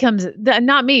this may come,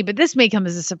 not me, but this may come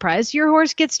as a surprise. Your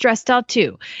horse gets stressed out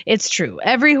too. It's true.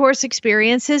 Every horse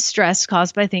experiences stress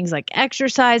caused by things like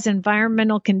exercise,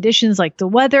 environmental conditions like the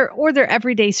weather, or their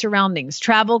everyday surroundings.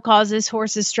 Travel causes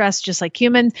horses stress just like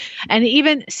humans, and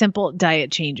even simple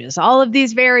diet changes. All of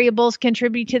these variables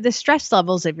contribute to the stress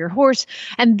levels of your horse.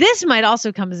 And this might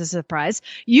also come as a surprise.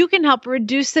 You can help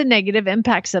reduce the negative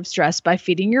impacts of stress by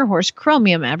feeding your horse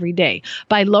chromium every day.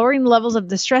 By lowering levels of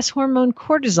the stress hormone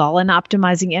cortisol and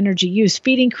optimizing energy use,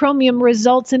 feeding chromium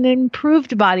results in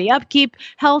improved body upkeep,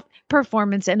 health,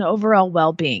 performance, and overall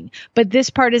well-being. But this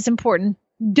part is important.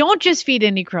 Don't just feed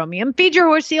any chromium. Feed your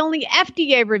horse the only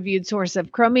FDA-reviewed source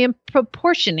of chromium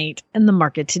proportionate in the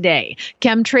market today.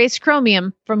 ChemTrace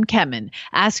Chromium from Kemin.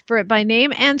 Ask for it by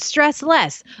name and stress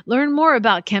less. Learn more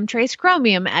about ChemTrace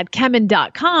Chromium at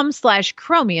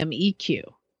kemin.com/chromiumeq.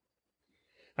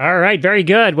 All right, very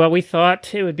good. Well, we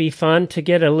thought it would be fun to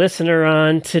get a listener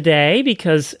on today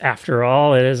because, after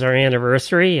all, it is our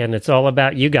anniversary and it's all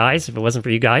about you guys. If it wasn't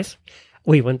for you guys,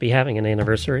 we wouldn't be having an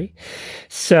anniversary.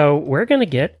 So we're going to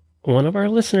get one of our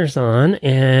listeners on,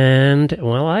 and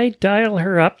while I dial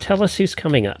her up, tell us who's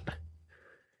coming up.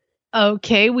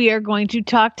 Okay, we are going to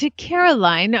talk to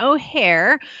Caroline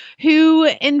O'Hare, who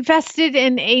invested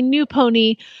in a new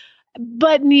pony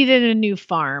but needed a new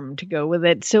farm to go with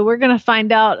it. So we're going to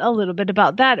find out a little bit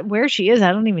about that. Where she is,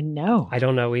 I don't even know. I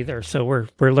don't know either. So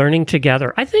we're learning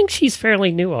together. I think she's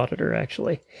fairly new auditor,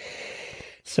 actually.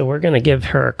 So we're going to give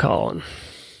her a call. And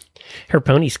her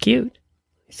pony's cute.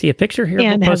 See a picture here?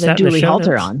 And we'll has a dually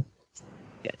halter on.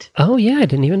 Good. Oh, yeah. I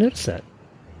didn't even notice that.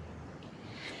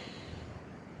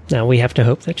 Now we have to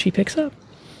hope that she picks up.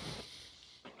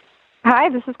 Hi,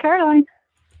 this is Caroline.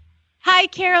 Hi,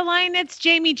 Caroline. It's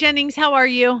Jamie Jennings. How are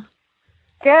you?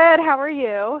 Good. How are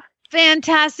you?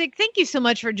 Fantastic. Thank you so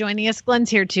much for joining us. Glenn's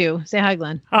here too. Say hi,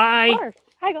 Glenn. Hi. Of course.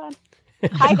 Hi, Glenn.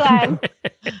 Hi, Glenn.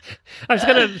 I was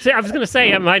gonna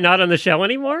say, am I not on the show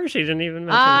anymore? She didn't even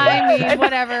mention I that. mean,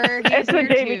 whatever. It's a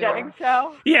Jamie Jennings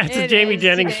show. Yeah, it's a Jamie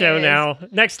Jennings show now.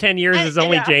 Next 10 years is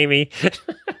only Jamie.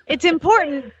 It's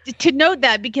important to note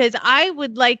that because I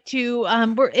would like to,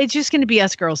 it's just going to be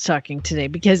us girls talking today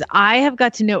because I have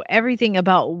got to know everything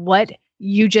about what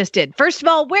you just did. First of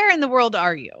all, where in the world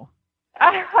are you?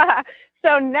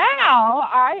 So now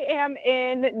I am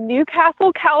in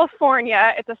Newcastle,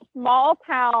 California. It's a small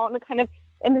town kind of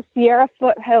in the Sierra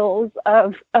foothills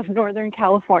of Northern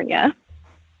California.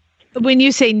 When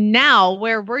you say now,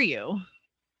 where were you?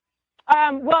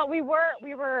 Well, we were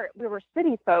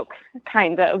city folk,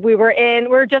 kind of. We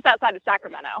were just outside of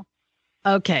Sacramento.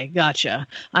 Okay, gotcha.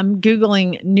 I'm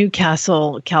Googling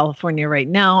Newcastle, California right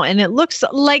now, and it looks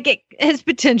like it is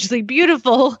potentially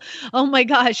beautiful. Oh my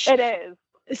gosh. It is.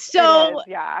 So,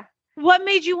 yeah. What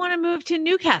made you want to move to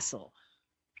Newcastle?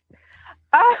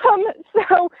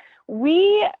 So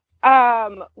we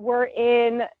were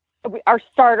in our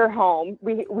starter home.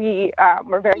 We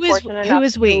were very fortunate enough. Who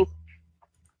is we?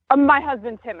 My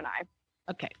husband Tim and I.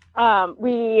 Okay.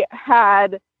 We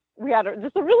had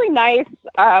just a really nice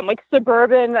like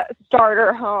suburban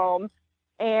starter home,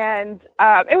 and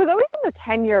it was always in the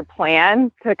 10-year plan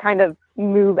to kind of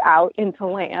move out into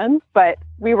land, but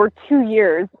we were 2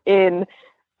 years in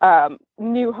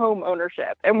new home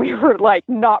ownership, and we were like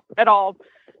not at all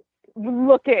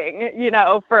looking,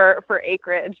 for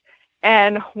acreage.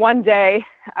 And one day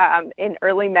in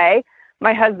early May,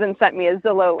 my husband sent me a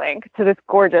Zillow link to this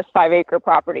gorgeous 5-acre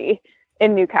property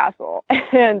in Newcastle,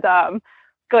 and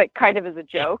like kind of as a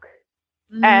joke.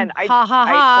 And I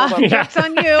told him, jokes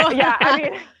on you. Yeah, I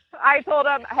mean, I told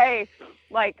him, hey,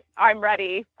 like, I'm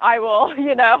ready. We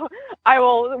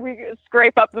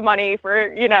scrape up the money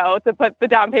for, to put the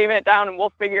down payment down and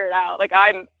we'll figure it out. Like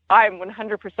I'm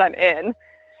 100% in.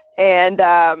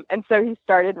 And so he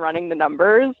started running the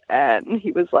numbers and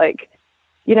he was like,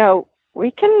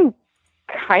 we can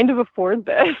kind of afford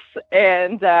this.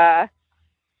 And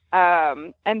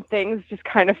things just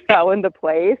kind of fell into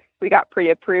place. We got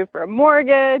pre-approved for a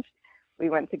mortgage. We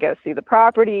went to go see the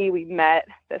property. We met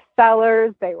the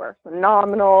sellers. They were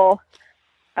phenomenal.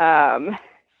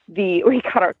 We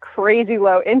got a crazy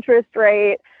low interest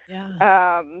rate.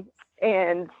 Yeah.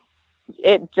 And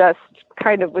it just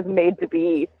kind of was made to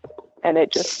be, and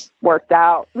it just worked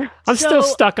out. I'm still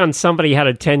stuck on somebody had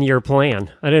a 10-year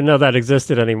plan. I didn't know that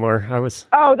existed anymore.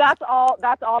 Oh, that's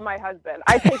all my husband.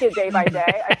 I take it day by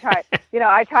day. I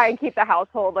try and keep the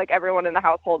household, like everyone in the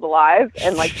household, alive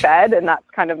and like fed, and that's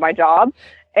kind of my job.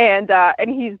 And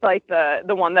he's like the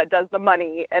one that does the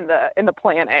money and the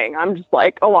planning. I'm just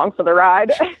like along for the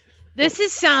ride. This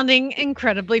is sounding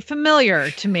incredibly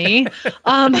familiar to me.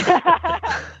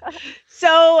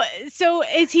 So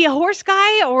is he a horse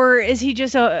guy or is he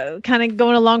just kind of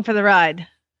going along for the ride?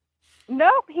 No,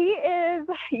 he is,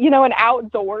 an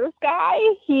outdoors guy.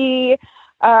 He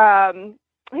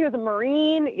was a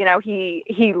Marine.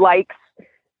 He likes,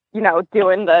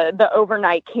 doing the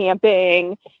overnight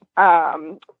camping.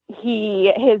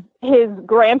 His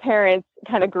grandparents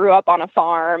kind of grew up on a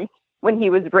farm when he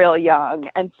was real young.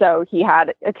 And so he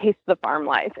had a taste of the farm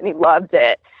life and he loved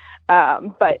it.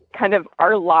 But kind of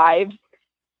our lives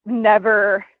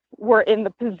never were in the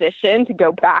position to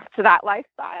go back to that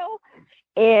lifestyle.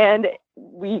 And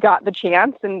we got the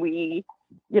chance and we,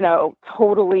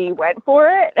 totally went for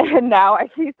it. And now I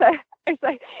say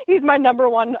he's my number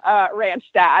one ranch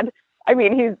dad. I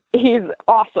mean, he's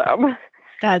awesome.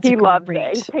 He loves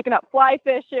it. He's taking up fly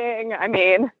fishing. I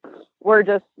mean,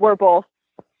 we're both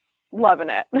loving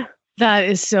it. That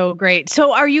is so great.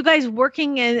 So are you guys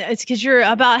working it's because you're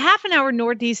about half an hour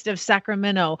northeast of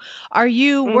Sacramento. Are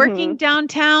you working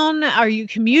downtown? Are you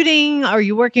commuting? Are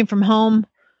you working from home?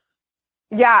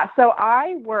 Yeah. So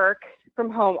I work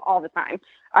from home all the time.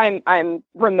 I'm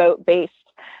remote based,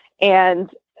 and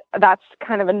that's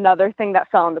kind of another thing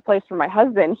that fell into place for my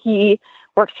husband. He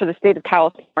works for the state of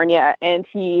California and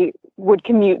he would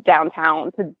commute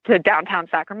downtown to downtown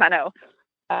Sacramento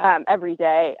every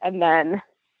day. And then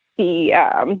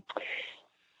because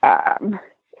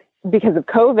of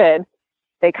COVID,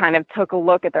 they kind of took a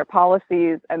look at their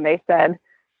policies and they said,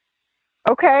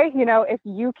 okay, if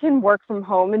you can work from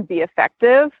home and be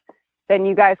effective, then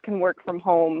you guys can work from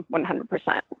home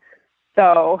 100%.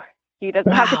 So he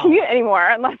doesn't have to commute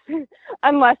anymore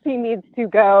unless he needs to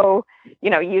go,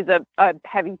 use a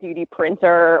heavy duty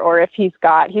printer, or if he's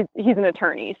an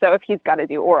attorney. So if he's got to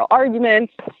do oral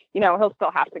arguments, he'll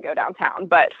still have to go downtown.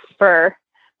 But for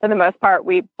the most part,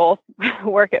 we both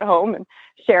work at home and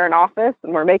share an office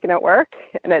and we're making it work.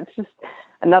 And it's just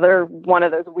another one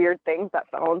of those weird things that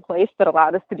fell in place that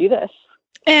allowed us to do this.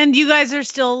 And you guys are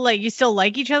still you still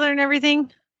like each other and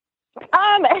everything?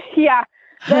 Yeah.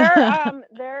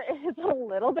 There is a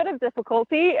little bit of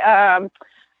difficulty.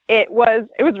 It was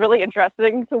really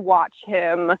interesting to watch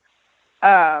him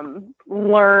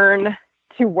learn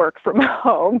to work from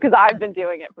home because I've been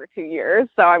doing it for 2 years.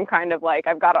 So I'm kind of like,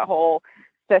 I've got a whole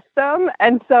system.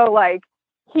 And so like,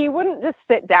 he wouldn't just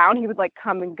sit down. He would like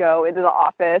come and go into the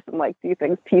office and like do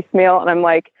things piecemeal. And I'm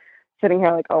like sitting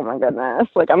here like, oh my goodness,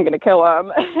 like I'm going to kill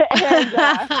him.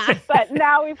 But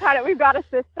now we've got a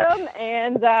system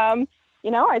and, I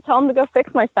tell him to go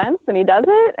fix my fence and he does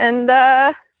it. And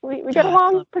we get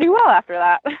along pretty well after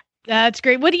that. That's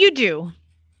great. What do you do?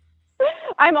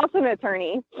 I'm also an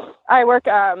attorney. I work,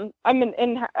 I'm an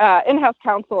in-house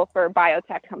counsel for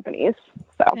biotech companies.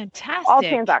 So fantastic. All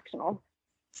transactional.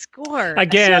 Score.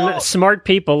 Again, smart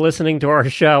people listening to our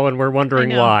show and we're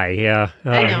wondering why. Yeah.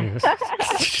 I know.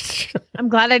 I'm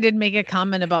glad I didn't make a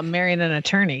comment about marrying an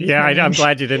attorney. Yeah, I'm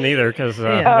glad you didn't either because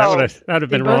that would have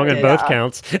been wrong on both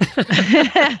counts.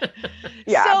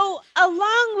 Yeah. So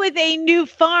along with a new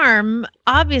farm,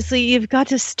 obviously you've got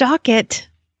to stock it.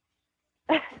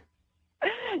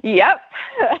 Yep.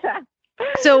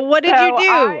 So what did you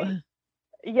do?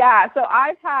 So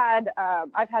I've had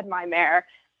my mare.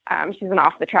 She's an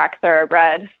off the track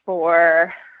thoroughbred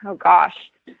for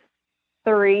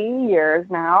 3 years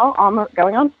now. Almost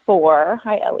going on 4.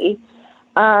 Hi, Ellie.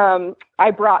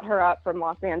 I brought her up from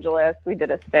Los Angeles. We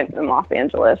did a stint in Los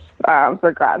Angeles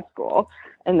for grad school,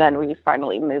 and then we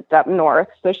finally moved up north.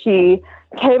 So she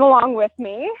came along with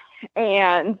me,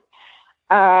 and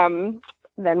then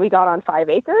we got on 5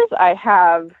 acres. I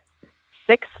have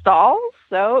 6 stalls,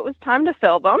 so it was time to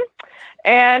fill them.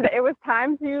 And it was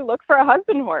time to look for a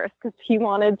husband horse because he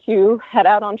wanted to head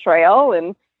out on trail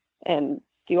and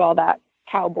do all that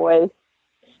cowboy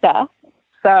stuff.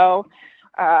 So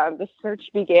the search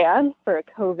began for a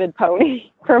COVID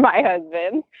pony for my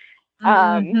husband.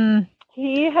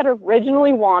 He had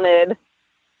originally wanted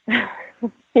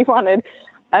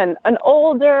an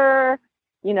older,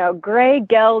 gray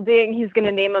gelding. He's going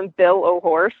to name him Bill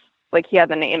O'Horse. Like he had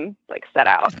the name like set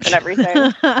out and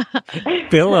everything.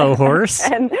 Bill O'Horse.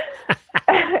 And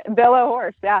Bill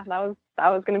O'Horse. Yeah, that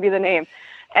was going to be the name.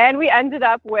 And we ended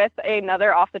up with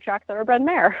another off the track thoroughbred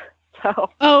mare. So.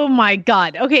 Oh my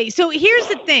God. Okay. So here's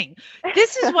the thing.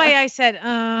 This is why I said,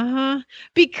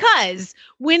 because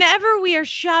whenever we are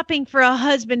shopping for a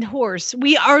husband horse,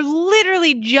 we are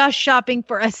literally just shopping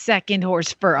for a second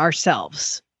horse for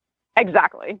ourselves.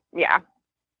 Exactly. Yeah.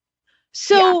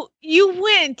 So you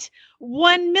went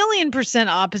 1,000,000%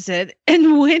 opposite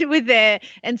and went with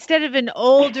instead of an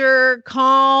older,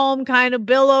 calm kind of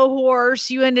billow horse,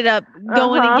 you ended up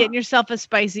going and getting yourself a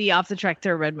spicy off the track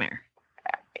thoroughbred mare.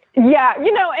 Yeah,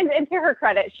 and to her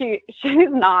credit, she's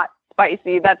not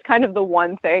spicy. That's kind of the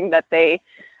one thing that they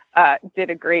did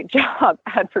a great job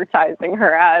advertising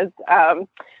her as.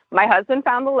 My husband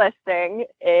found the listing,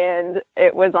 and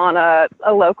it was on a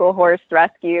local horse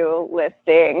rescue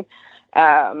listing.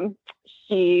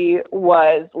 She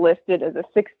was listed as a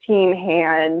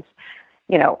 16-hand,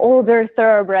 older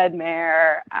thoroughbred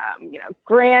mare,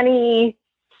 granny,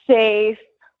 safe,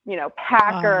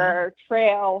 packer,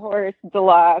 trail horse,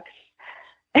 deluxe.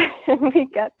 And we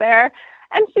get there,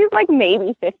 and she's like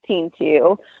maybe 15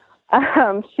 too.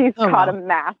 She's got a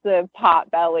massive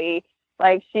pot belly.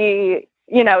 Like she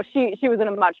was in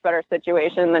a much better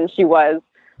situation than she was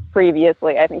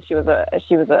previously. I think she was a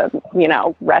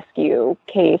rescue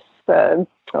case,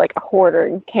 like a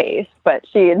hoarder case, but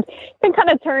she had been kind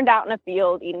of turned out in a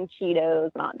field eating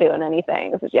Cheetos, not doing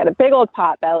anything. So she had a big old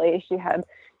pot belly. She had,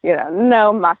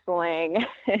 no muscling,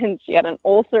 and she had an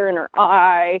ulcer in her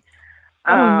eye.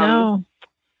 No.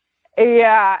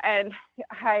 Yeah. And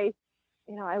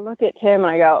I look at Tim and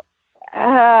I go,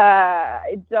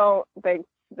 I don't think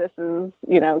this is,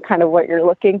 kind of what you're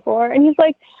looking for. And he's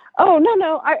like, oh,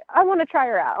 no, I want to try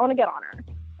her out. I want to get on her.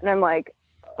 And I'm like,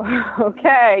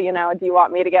 okay, do you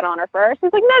want me to get on her first?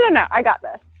 He's like, no, I got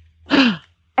this.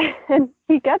 And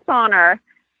he gets on her,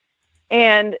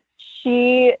 and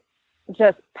she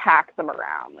just packs him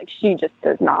around. Like, she just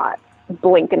does not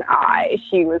blink an eye.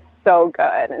 She was so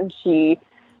good. And she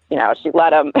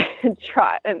let him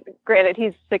try. And granted,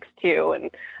 he's 6'2" and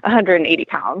 180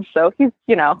 pounds. So he's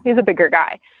a bigger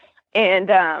guy.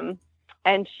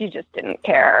 And she just didn't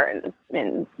care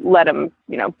and let him,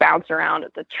 bounce around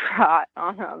at the trot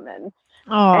on him.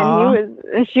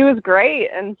 And she was great.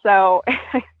 And so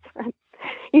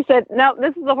he said, no,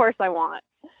 this is the horse I want.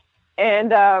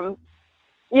 And,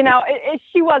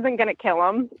 she wasn't going to kill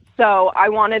him. So I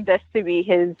wanted this to be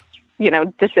his,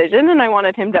 decision, and I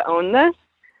wanted him to own this.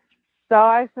 So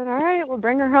I said, all right, we'll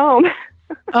bring her home.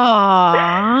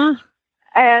 Aww.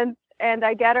 And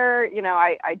I get her,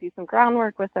 I do some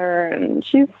groundwork with her, and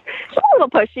she's a little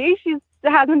pushy. She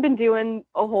hasn't been doing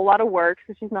a whole lot of work,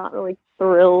 so she's not really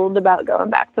thrilled about going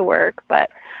back to work.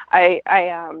 But I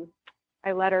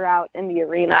let her out in the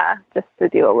arena just to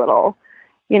do a little,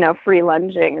 free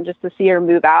lunging and just to see her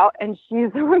move out. And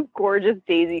she's the gorgeous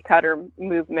daisy cutter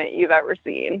movement you've ever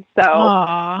seen. So,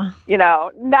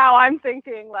 now I'm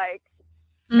thinking like,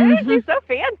 she's so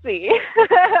fancy.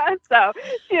 So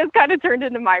she has kind of turned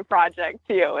into my project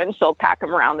too, and she'll pack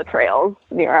him around the trails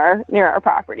near our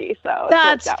property. So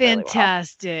that's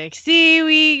fantastic. Really well.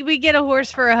 See, we get a horse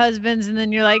for our husbands, and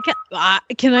then you're like, I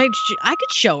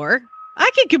could show her. I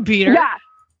can compete her. Yeah,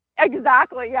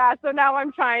 exactly. Yeah. So now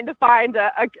I'm trying to find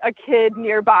a kid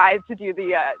nearby to do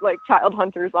the child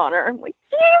hunters on her. I'm like,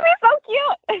 she'd be so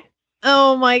cute.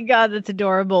 Oh my God, that's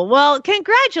adorable. Well,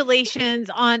 congratulations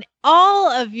on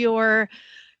all of your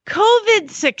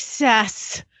COVID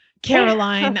success,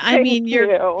 Caroline. I mean,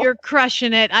 you're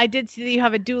crushing it. I did see that you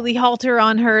have a dually halter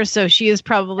on her, so she is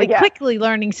probably quickly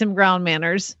learning some ground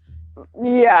manners.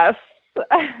 Yes.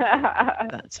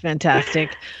 That's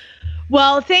fantastic.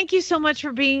 Well, thank you so much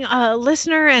for being a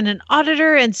listener and an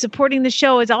auditor and supporting the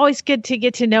show. It's always good to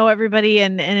get to know everybody,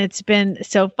 and it's been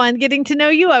so fun getting to know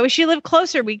you. I wish you lived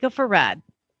closer. We go for rad.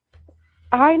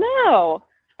 I know.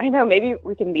 Maybe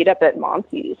we can meet up at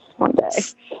Monty's one day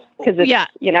because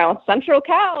it's, Central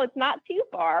Cal. It's not too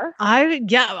far.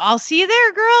 I'll see you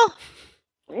there, girl.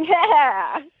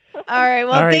 Yeah. All right.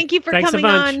 Well, thank you for coming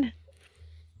on.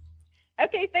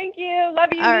 Okay, thank you. Love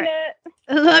you, mean it.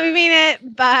 Love you, mean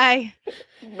it. Bye.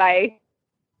 Bye.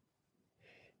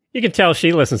 You can tell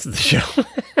she listens to the show.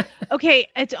 Okay,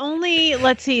 it's only,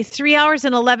 let's see, 3 hours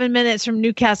and 11 minutes from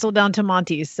Newcastle down to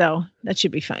Monty's, so that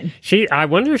should be fine. I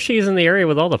wonder if she's in the area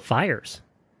with all the fires.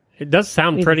 It does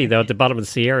sound pretty, though, at the bottom of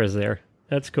the Sierras there.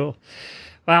 That's cool.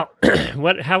 Wow,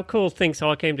 how cool things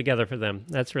all came together for them.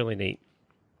 That's really neat.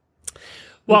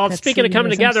 Well, speaking of coming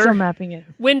together,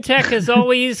 Wintech has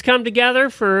always come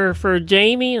together for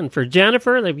Jamie and for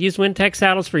Jennifer. They've used Wintech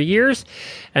saddles for years,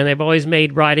 and they've always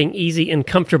made riding easy and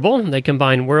comfortable. They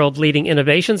combine world-leading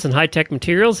innovations and high-tech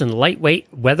materials in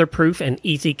lightweight, weatherproof, and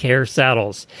easy-care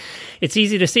saddles. It's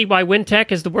easy to see why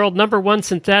Wintech is the world #1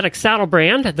 synthetic saddle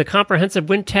brand. The comprehensive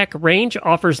Wintech range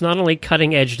offers not only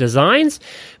cutting-edge designs,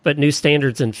 but new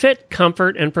standards in fit,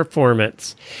 comfort, and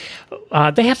performance.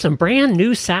 They have some brand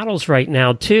new saddles right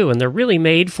now, too, and they're really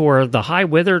made for the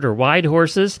high-withered or wide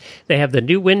horses. They have the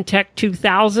new Wintech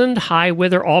 2000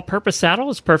 high-wither all-purpose saddle.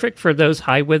 It's perfect for those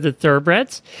high-withered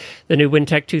thoroughbreds. The new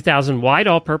Wintech 2000 wide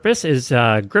all-purpose is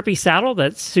a grippy saddle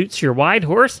that suits your wide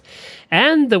horse.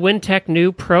 And the Wintech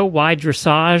new Pro Wide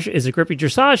Dressage is a grippy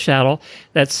dressage saddle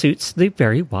that suits the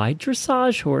very wide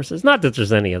dressage horses. Not that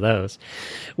there's any of those.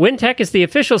 Wintech is the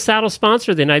official saddle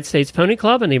sponsor of the United States Pony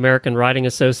Club and the American Riding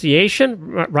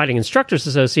Instructors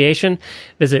Association.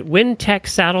 Visit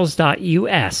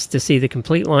wintechsaddles.us to see the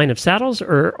complete line of saddles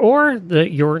or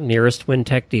your nearest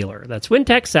Wintech dealer. That's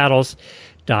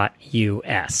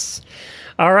wintechsaddles.us.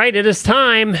 All right, it is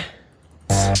time.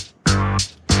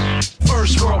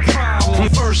 First world problem,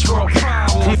 first world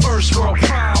problem, first world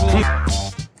problem.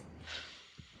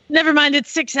 Never mind,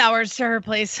 it's 6 hours to her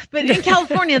place. But in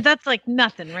California, that's like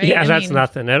nothing, right? Yeah, that's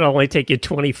nothing. It'll only take you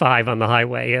 25 on the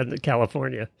highway in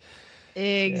California.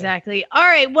 Exactly. Yeah. All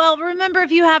right. Well, remember, if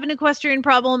you have an equestrian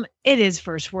problem, it is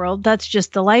first world. That's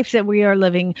just the life that we are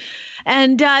living.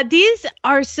 And these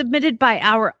are submitted by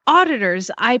our auditors.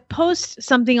 I post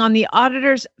something on the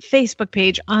auditors Facebook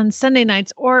page on Sunday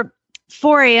nights or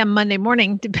 4 a.m. Monday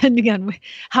morning, depending on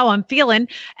how I'm feeling.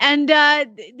 And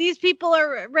these people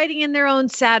are writing in their own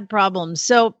sad problems.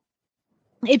 So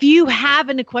if you have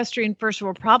an equestrian first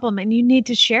world problem and you need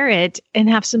to share it and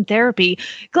have some therapy,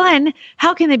 Glenn,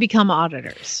 how can they become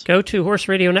auditors? Go to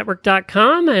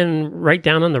horseradionetwork.com and right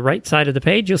down on the right side of the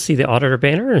page, you'll see the auditor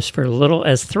banner. It's for as little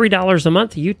as $3 a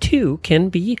month. You too can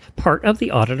be part of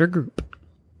the auditor group.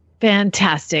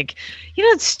 Fantastic. You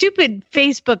know, stupid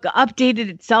Facebook updated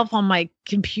itself on my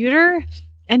computer,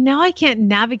 and now I can't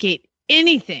navigate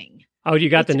anything. Oh, you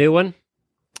got the new one?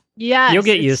 Yeah. You'll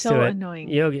get used to it. Annoying.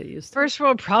 You'll get used to it. First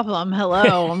world problem.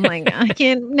 Hello. I'm like, I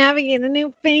can't navigate the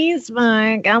new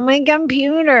Facebook on my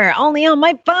computer, only on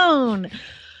my phone.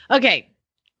 Okay.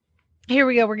 Here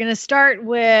we go. We're going to start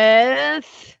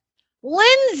with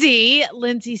Lindsay.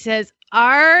 Lindsay says,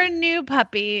 our new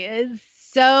puppy is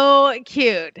so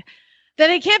cute that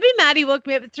I can't be mad. He woke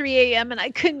me up at 3 a.m. and I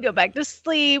couldn't go back to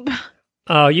sleep.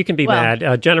 Oh, you can be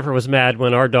mad. Jennifer was mad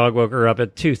when our dog woke her up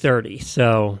at 2:30.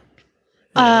 So,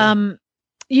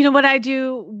 you know what I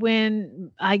do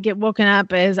when I get woken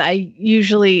up is I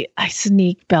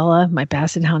sneak Bella, my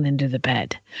basset hound, into the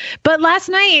bed. But last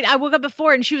night I woke up at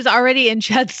 4 and she was already in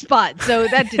Chad's spot, so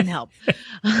that didn't help.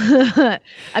 I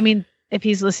mean, if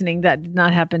he's listening, that did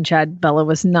not happen, Chad. Bella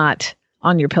was not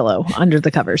on your pillow under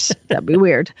the covers. That'd be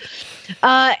weird.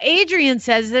 Adrian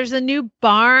says there's a new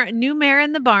mare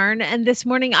in the barn. And this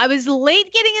morning I was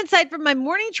late getting inside for my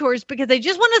morning chores because I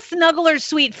just want to snuggle her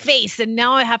sweet face. And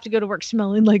now I have to go to work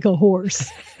smelling like a horse.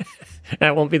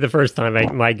 That won't be the first time,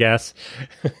 my guess.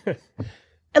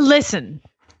 Listen,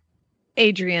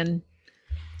 Adrian,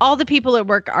 all the people at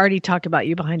work already talked about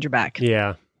you behind your back.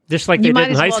 Yeah. Just like they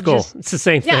did in high school. It's the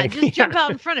same thing. Yeah, just jump out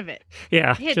in front of it.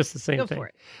 Yeah, just the same thing.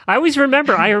 I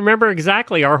remember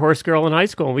exactly our horse girl in high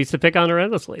school. We used to pick on her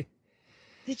endlessly.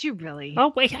 Did you really?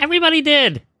 Oh, wait, everybody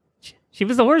did. She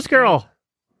was the horse girl.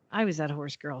 I was that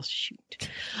horse girl. Shoot.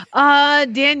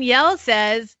 Danielle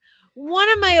says, one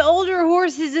of my older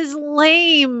horses is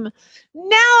lame.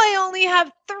 Now I only have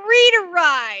 3 to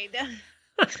ride.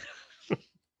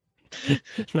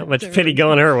 Not much pity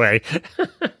going her way.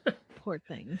 Poor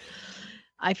thing.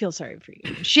 I feel sorry for you.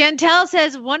 Chantel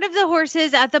says one of the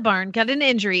horses at the barn got an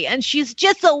injury and she's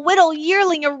just a little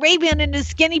yearling Arabian and is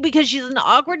skinny because she's an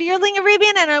awkward yearling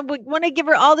Arabian and I would want to give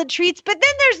her all the treats, but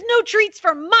then there's no treats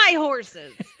for my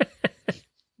horses.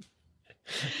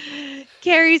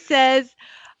 Carrie says,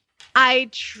 I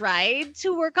tried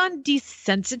to work on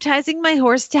desensitizing my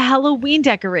horse to Halloween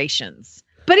decorations.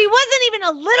 But he wasn't even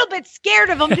a little bit scared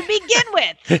of them to begin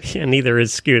with. Yeah, neither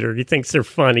is Scooter. He thinks they're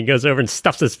fun. He goes over and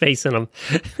stuffs his face in them.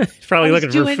 He's probably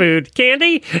looking for food.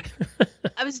 Candy?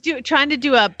 I was trying to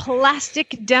do a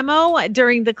plastic demo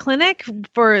during the clinic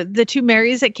for the two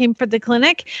Marys that came for the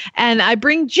clinic. And I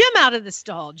bring Jim out of the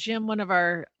stall. Jim, one of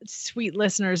our sweet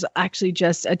listeners, actually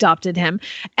just adopted him.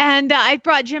 And I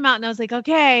brought Jim out and I was like,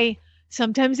 okay,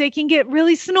 sometimes they can get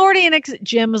really snorty. And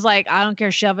Jim was like, I don't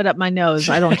care. Shove it up my nose.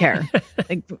 I don't care.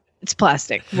 Like, it's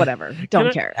plastic, whatever.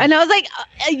 Don't care. And I was like,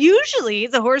 usually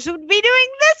the horse would be doing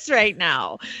this right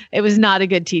now. It was not a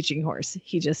good teaching horse.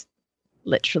 He just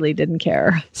literally didn't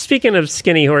care. Speaking of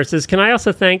skinny horses, can I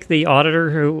also thank the auditor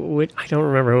who, I don't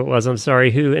remember who it was, I'm sorry,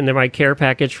 who in my care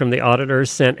package from the auditor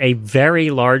sent a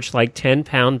very large, like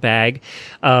 10-pound bag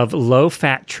of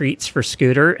low-fat treats for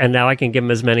Scooter, and now I can give him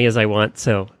as many as I want,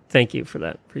 so thank you for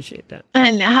that. Appreciate that.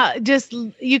 And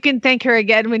you can thank her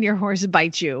again when your horse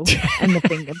bites you and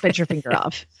bite your finger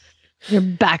off. You're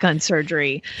back on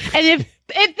surgery. And if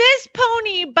this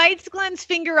pony bites Glenn's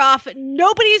finger off,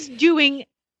 nobody's doing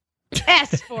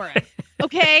S for it,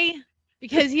 okay?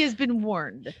 Because he has been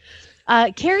warned.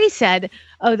 Carrie said,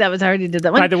 oh, that was I already did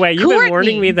that one. By the way, you've been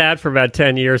warning me that for about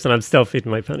 10 years, and I'm still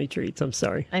feeding my pony treats. I'm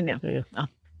sorry. I know. Yeah. Oh.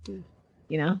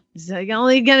 You know, it's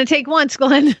only going to take once,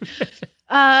 Glenn.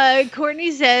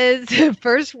 Courtney says,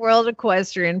 first world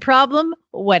equestrian problem,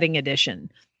 wedding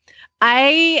edition.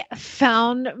 I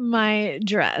found my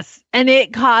dress, and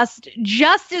it cost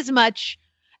just as much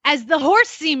as the horse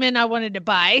semen I wanted to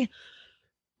buy.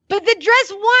 But the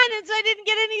dress won, and so I didn't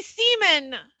get any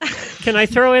semen. Can I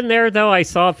throw in there, though? I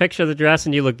saw a picture of the dress,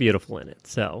 and you look beautiful in it.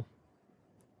 So,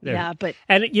 there. Yeah, but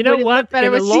and you know what?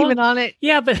 Better with semen on it.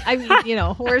 Yeah, but I mean,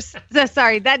 horse.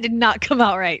 Sorry, that did not come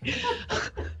out right.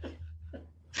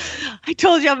 I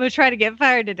told you I'm going to try to get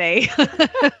fired today.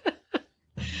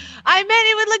 I meant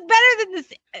it would look better than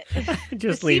this.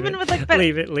 Just leave it. Would look better.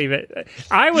 Leave it.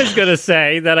 I was going to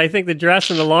say that I think the dress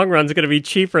in the long run is going to be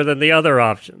cheaper than the other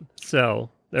option. So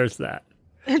there's that.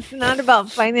 It's not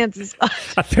about finances.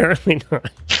 Apparently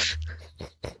not.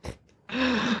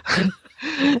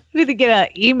 I'm going to get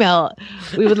an email.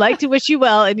 We would like to wish you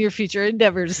well in your future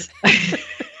endeavors.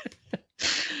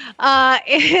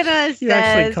 Anna says, you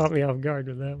actually caught me off guard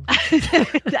with that one.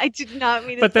 I did not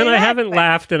mean to But then say I that, haven't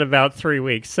laughed in about 3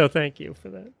 weeks, so thank you for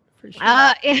that.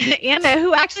 Anna,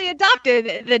 who actually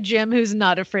adopted the Jim, who's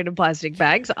not afraid of plastic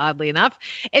bags, oddly enough.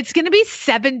 It's going to be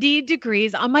 70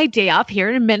 degrees on my day off here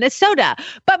in Minnesota,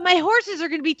 but my horses are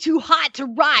going to be too hot to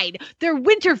ride. Their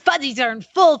winter fuzzies are in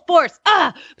full force.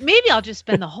 Maybe I'll just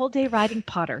spend the whole day riding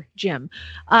Potter, Jim.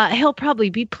 He'll probably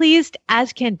be pleased,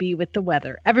 as can be, with the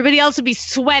weather. Everybody else will be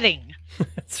sweating.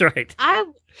 That's right.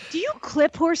 Do you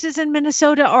clip horses in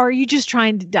Minnesota, or are you just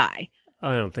trying to die?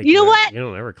 I don't think you know what? You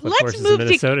don't ever clip horses in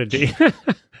Minnesota, do you?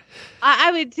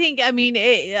 I would think. I mean,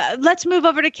 let's move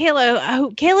over to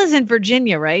Kayla. Kayla's in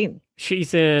Virginia, right?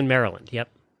 She's in Maryland. Yep.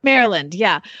 Maryland.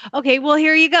 Yeah. Okay. Well,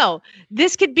 here you go.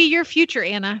 This could be your future,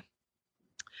 Anna.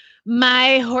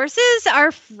 My horses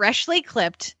are freshly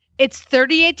clipped. It's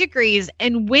 38 degrees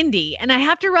and windy, and I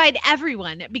have to ride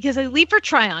everyone because I leave for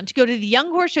Tryon to go to the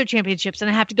Young Horse Show Championships, and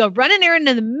I have to go run an errand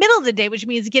in the middle of the day, which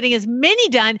means getting as many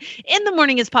done in the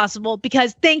morning as possible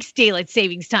because thanks daylight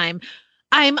savings time,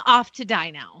 I'm off to die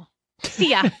now.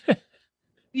 See ya.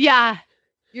 Yeah,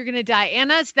 you're going to die.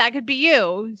 Anna, so that could be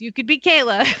you. You could be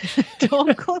Kayla.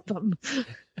 Don't clip them.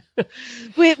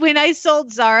 When I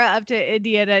sold Zara up to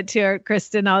Indiana to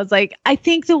Kristen, I was like, I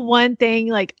think the one thing,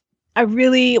 like, I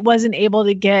really wasn't able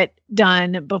to get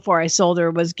done before I sold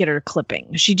her was get her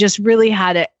clipping. She just really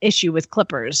had an issue with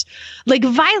clippers, like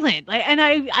violent. And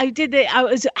I did it.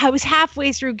 I was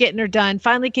halfway through getting her done.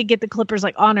 Finally could get the clippers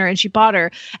like on her, and she bought her.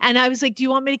 And I was like, do you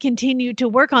want me to continue to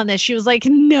work on this? She was like,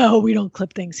 no, we don't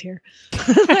clip things here.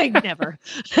 Like never.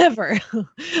 I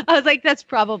was like, that's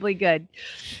probably good.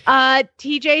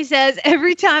 TJ says,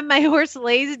 every time my horse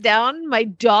lays down, my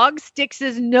dog sticks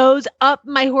his nose up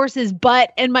my horse's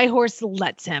butt and my horse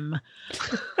lets him.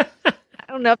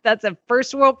 I don't know if that's a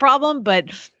first world problem, but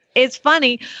it's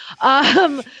funny.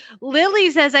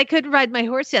 Lily says I couldn't ride my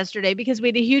horse yesterday because we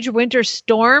had a huge winter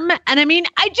storm. And I mean,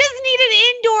 I just need an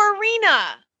indoor arena.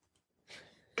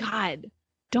 God,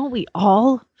 don't we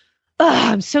all?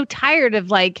 I'm so tired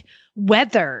of like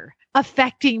weather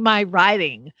affecting my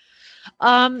riding.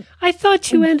 I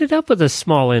thought you ended up with a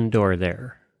small indoor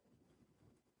there.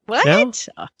 What?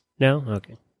 No?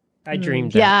 Okay. I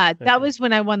dreamed that. Yeah, that was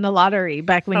when I won the lottery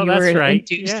back when you were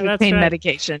induced with pain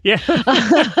medication. Yeah.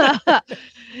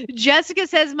 Jessica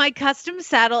says my custom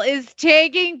saddle is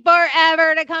taking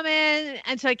forever to come in.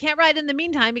 And so I can't ride in the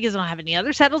meantime because I don't have any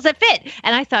other saddles that fit.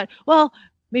 And I thought, well,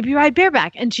 maybe ride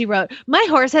bareback. And she wrote, my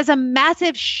horse has a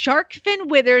massive shark fin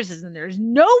withers, and there's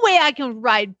no way I can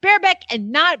ride bareback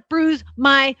and not bruise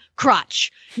my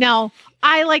crotch. Now,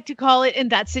 I like to call it in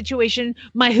that situation,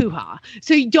 my hoo-ha.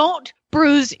 So you don't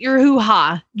bruise your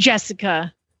hoo-ha,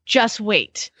 Jessica. Just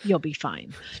wait. You'll be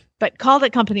fine. But call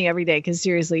that company every day, because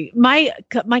seriously, my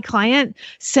client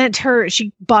sent her,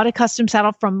 she bought a custom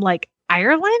saddle from like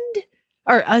Ireland,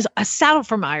 or a saddle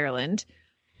from Ireland,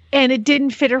 and it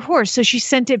didn't fit her horse. So she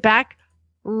sent it back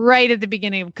right at the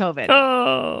beginning of COVID.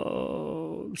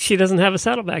 Oh, she doesn't have a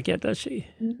saddleback yet, does she?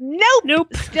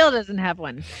 Nope. Still doesn't have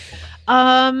one.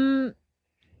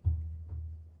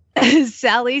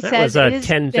 Sally said that was a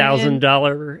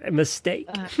 $10,000 mistake.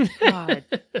 God.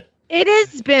 It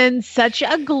has been such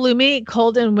a gloomy,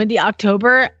 cold, and windy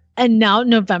October and now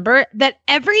November that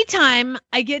every time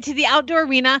I get to the outdoor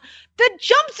arena, the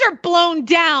jumps are blown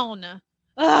down.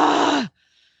 Ugh.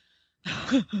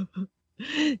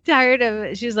 Tired of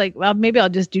it. She's like, well, maybe I'll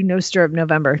just do no stirrup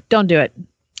November. Don't do it.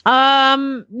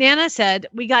 Nana said,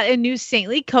 we got a new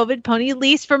saintly COVID pony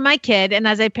lease for my kid, and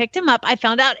as I picked him up, I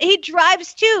found out he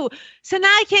drives too. So now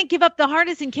I can't give up the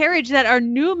harness and carriage that our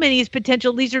new minis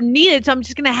potential lease are needed. So I'm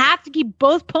just gonna have to keep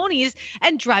both ponies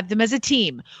and drive them as a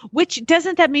team. Which,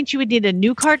 doesn't that mean she would need a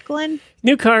new cart, Glenn?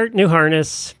 New cart, new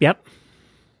harness. Yep.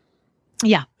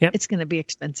 Yeah. It's gonna be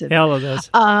expensive. Yeah, all of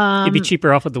those. You'd be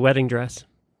cheaper off with the wedding dress.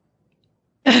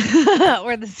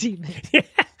 Or the semen.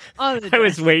 I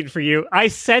was waiting for you. I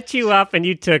set you up and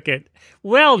you took it.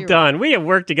 Well done. Right. We have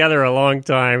worked together a long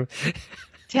time.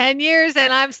 10 years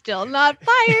and I'm still not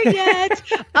fired yet.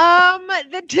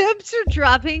 The temps are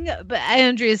dropping, but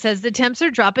Andrea says the temps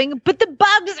are dropping, but the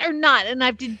bugs are not. And if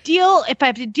I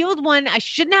have to deal with one, I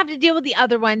shouldn't have to deal with the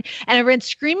other one. And I ran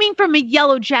screaming from a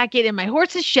yellow jacket in my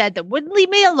horse's shed that wouldn't leave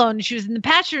me alone. And she was in the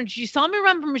pasture and she saw me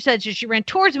run from her shed. So she ran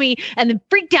towards me and then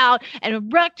freaked out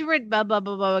and wrecked her. Blah, blah,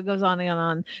 blah, blah. It goes on and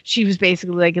on. She was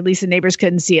basically like, at least the neighbors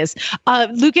couldn't see us.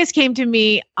 Lucas came to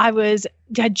me. I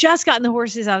had just gotten the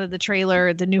horses out of the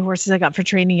trailer, the new horses I got for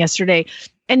training yesterday.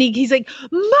 And he's like,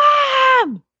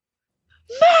 Mom,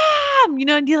 and you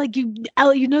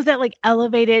know that like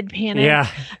elevated panic. Yeah.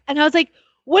 And I was like,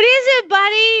 what is it,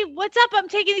 buddy? What's up? I'm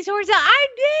taking these horses out. I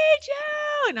need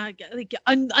you. And I like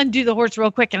undo the horse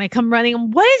real quick. And I come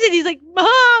running. What is it? He's like,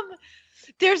 Mom,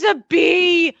 there's a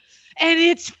bee and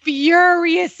it's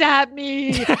furious at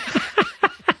me.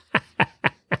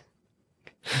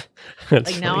 That's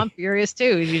like, funny. now I'm furious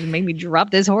too. You just made me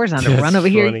drop this horse on to run over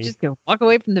here. You just go walk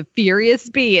away from the furious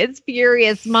bee. It's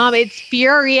furious, Mom. It's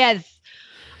furious.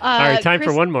 All right, time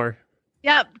for one more.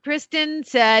 Yep. Kristen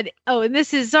said, and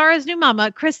this is Zara's new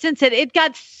mama. Kristen said, it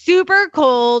got super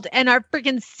cold and our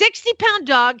freaking 60-pound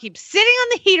dog keeps sitting on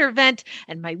the heater vent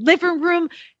and my living room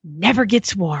never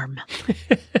gets warm.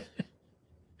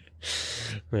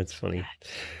 That's funny.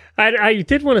 I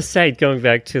did want to say, going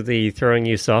back to the throwing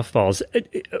you softballs,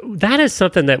 that is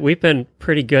something that we've been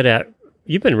pretty good at.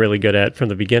 You've been really good at from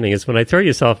the beginning, is when I throw you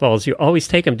softballs, you always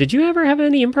take them. Did you ever have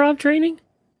any improv training?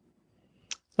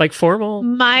 Like formal?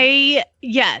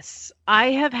 Yes,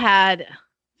 I have had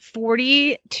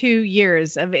 42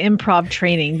 years of improv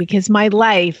training because my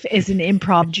life is an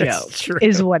improv joke,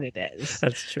 is what it is.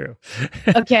 That's true.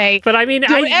 Okay. But I mean,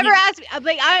 don't ever ask me,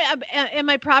 like, am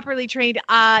I properly trained?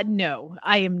 No,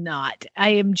 I am not. I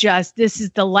am just, this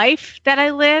is the life that I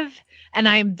live and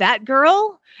I'm that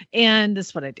girl and this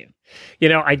is what I do. You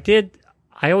know,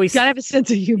 I always gotta have a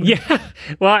sense of humor. Yeah.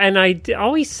 Well, and I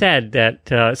always said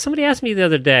that somebody asked me the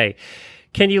other day,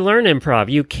 can you learn improv?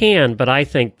 You can, but I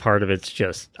think part of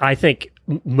it's I think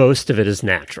most of it is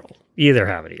natural. You either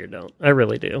have it or you don't. I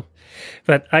really do.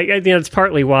 But I think it's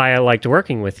partly why I liked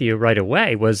working with you right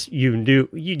away was you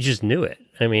just knew it.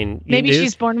 I mean, maybe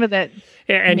she's born with it.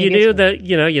 And maybe you knew that,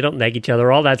 you don't neg each other,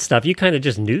 all that stuff. You kind of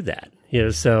just knew that.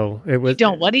 So it was. You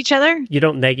don't what each other? You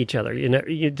don't neg each other.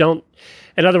 You don't.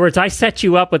 In other words, I set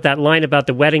you up with that line about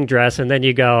the wedding dress, and then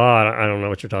you go, "Oh, I don't know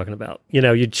what you're talking about."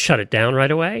 You'd shut it down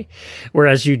right away,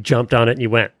 whereas you jumped on it and you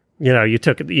went. You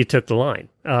took the line.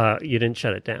 You didn't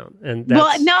shut it down. And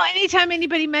now anytime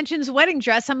anybody mentions wedding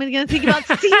dress, I'm going to think about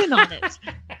semen on it.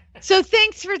 So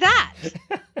thanks for that.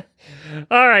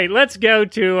 All right, let's go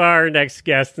to our next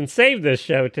guest and save this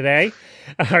show today,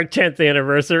 our 10th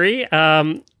anniversary.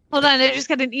 Hold on, I just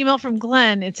got an email from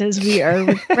Glenn. It says we are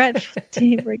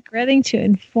regretting to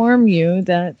inform you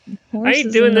that I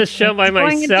ain't doing this show by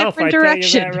myself. I tell you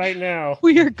that right now.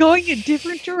 We are going a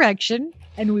different direction,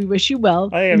 and we wish you well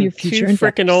in your future. I am too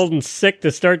freaking old and sick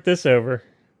to start this over.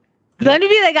 Glenn would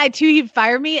be that guy too. He'd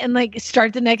fire me and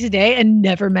start the next day and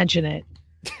never mention it.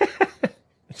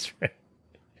 That's right.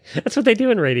 That's what they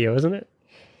do in radio, isn't it?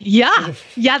 Yeah,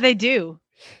 they do.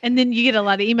 And then you get a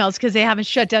lot of emails because they haven't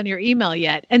shut down your email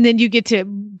yet. And then you get to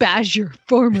bash your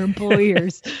former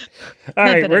employers. All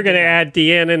right, we're going to add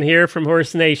Deanne in here from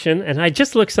Horse Nation. And I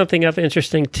just looked something up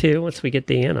interesting, too, once we get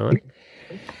Deanne on.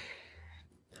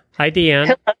 Hi, Deanne.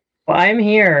 Hello. I'm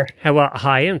here. Well,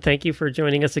 hi, and thank you for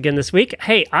joining us again this week.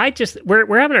 Hey,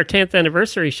 we're having our 10th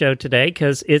anniversary show today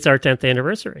because it's our 10th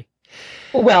anniversary.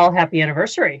 Well, happy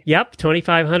anniversary. Yep,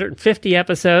 2,550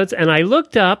 episodes. And I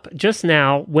looked up just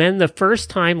now when the first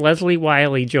time Leslie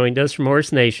Wiley joined us from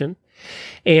Horse Nation.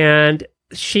 And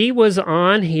she was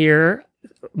on here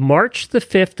March the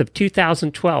 5th of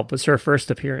 2012 was her first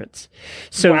appearance.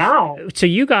 So, wow. So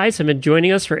you guys have been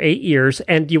joining us for 8 years.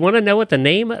 And do you want to know what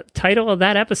the title of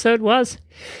that episode was?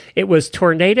 It was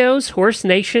Tornadoes, Horse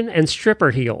Nation, and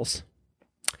Stripper Heels.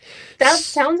 That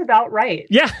sounds about right.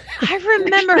 Yeah. I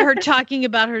remember her talking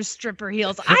about her stripper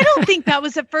heels. I don't think that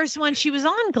was the first one she was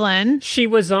on, Glenn. She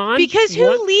was on. Because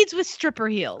who leads with stripper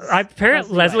heels?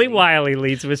 Apparently, Leslie Wiley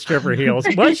leads with stripper heels.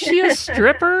 Was she a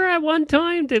stripper at one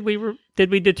time? Did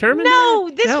we determine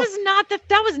No, that?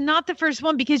 That was not the first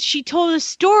one, because she told a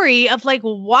story of like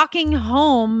walking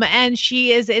home and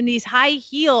she is in these high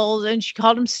heels and she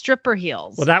called them stripper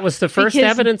heels. Well, that was the first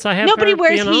evidence I have. Nobody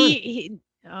wears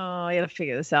Oh, I gotta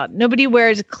figure this out. Nobody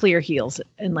wears clear heels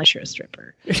unless you're a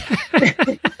stripper.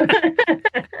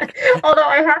 Although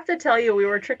I have to tell you, we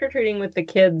were trick-or-treating with the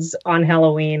kids on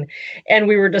Halloween, and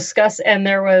we were and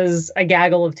there was a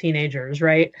gaggle of teenagers,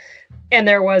 right? And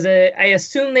there was I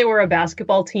assume they were a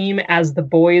basketball team, as the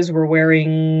boys were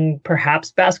wearing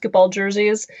perhaps basketball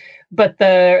jerseys, but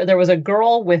there was a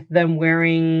girl with them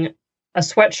wearing a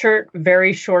sweatshirt,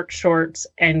 very short shorts,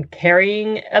 and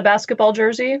carrying a basketball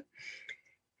jersey.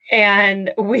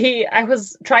 And I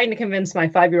was trying to convince my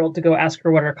 5-year-old to go ask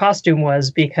her what her costume was,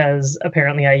 because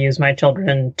apparently I use my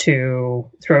children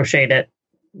to throw shade at,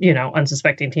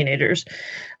 unsuspecting teenagers.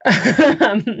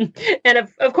 And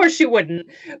of course she wouldn't,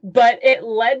 but it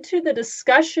led to the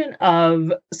discussion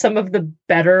of some of the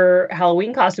better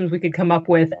Halloween costumes we could come up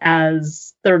with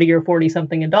as 30 or 40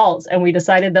 something adults. And we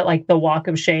decided that like the walk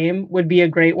of shame would be a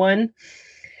great one.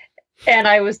 And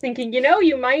I was thinking,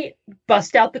 you might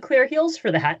bust out the clear heels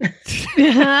for that.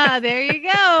 There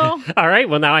you go. All right.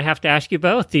 Well, now I have to ask you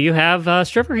both. Do you have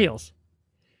stripper heels?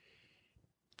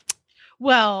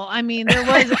 Well, I mean, there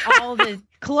was all the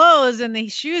clothes and the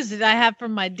shoes that I have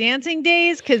from my dancing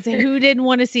days, because who didn't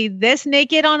want to see this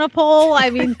naked on a pole? I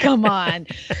mean, come on.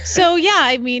 So, yeah,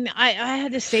 I mean, I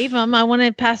had to save them. I want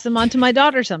to pass them on to my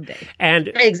daughter someday.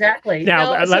 And exactly.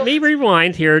 Now, let me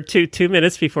rewind here 2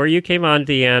 minutes before you came on,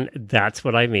 Deanne. That's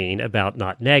what I mean about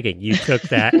not negging. You took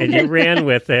that and you ran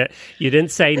with it. You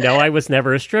didn't say, no, I was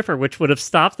never a stripper, which would have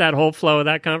stopped that whole flow of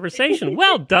that conversation.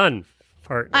 Well done,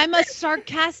 partner. I'm a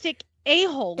sarcastic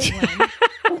a-hole,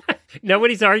 Glenn.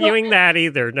 Nobody's arguing that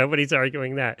either. Nobody's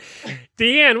arguing that.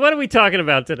 Deanne, what are we talking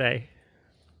about today?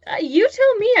 You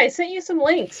tell me. I sent you some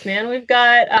links, man. We've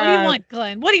got... What do you want,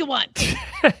 Glenn? What do you want?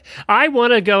 I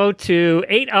want to go to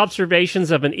 8 observations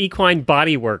of an equine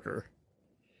body worker.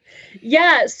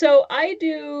 Yeah, so I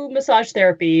do massage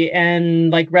therapy and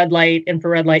like red light,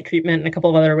 infrared light treatment, and a couple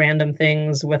of other random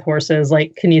things with horses,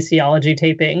 like kinesiology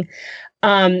taping.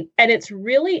 And it's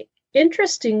really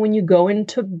interesting when you go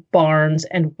into barns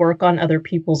and work on other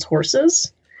people's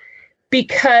horses,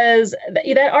 because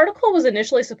that article was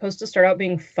initially supposed to start out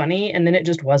being funny, and then it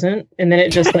just wasn't, and then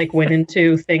it just like went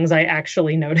into things I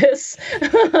actually notice.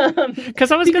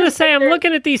 Because I was going to say, I'm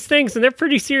looking at these things and they're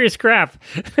pretty serious crap.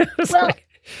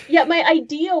 Yeah, my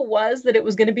idea was that it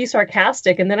was going to be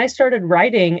sarcastic, and then I started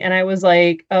writing, and I was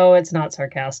like, "Oh, it's not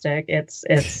sarcastic. It's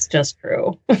just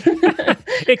true."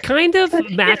 It kind of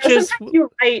matches. Sometimes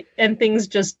you write, and things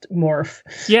just morph.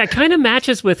 Yeah, it kind of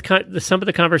matches with some of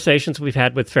the conversations we've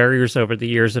had with farriers over the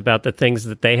years about the things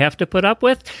that they have to put up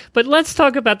with. But let's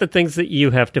talk about the things that you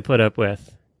have to put up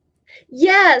with.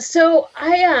 Yeah, so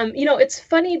I it's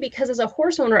funny because as a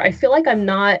horse owner, I feel like I'm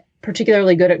not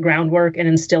particularly good at groundwork and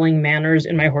instilling manners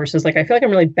in my horses. Like, I feel like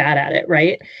I'm really bad at it,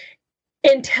 right?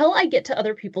 Until I get to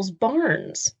other people's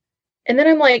barns. And then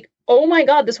I'm like, oh my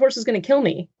God, this horse is going to kill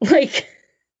me. Like,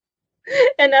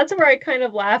 and that's where I kind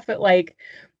of laugh at like,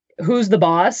 who's the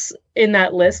boss in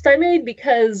that list I made?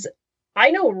 Because I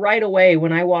know right away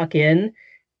when I walk in,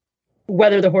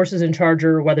 whether the horse is in charge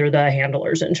or whether the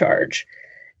handler's in charge.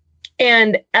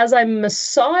 And as I'm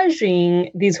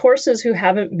massaging these horses who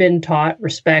haven't been taught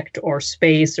respect or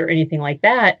space or anything like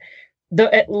that,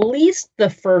 at least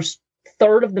the first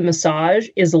third of the massage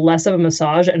is less of a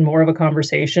massage and more of a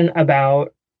conversation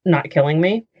about not killing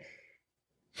me.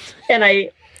 And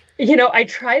I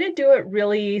try to do it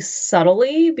really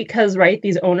subtly because, right,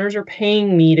 these owners are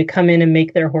paying me to come in and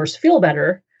make their horse feel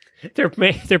better. They're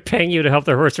paying you to help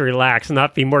their horse relax,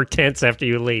 not be more tense after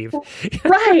you leave.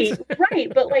 Right.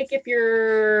 But like if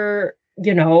you're,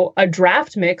 a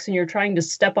draft mix and you're trying to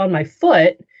step on my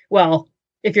foot, well,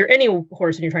 if you're any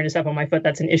horse and you're trying to step on my foot,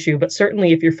 that's an issue. But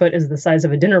certainly if your foot is the size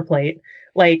of a dinner plate,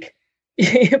 like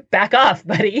back off,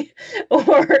 buddy.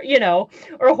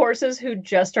 Or horses who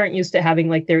just aren't used to having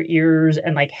like their ears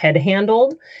and like head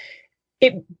handled.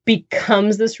 It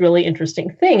becomes this really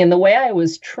interesting thing. And the way I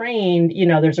was trained,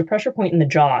 there's a pressure point in the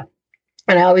jaw.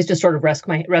 And I always just sort of rest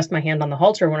my hand on the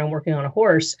halter when I'm working on a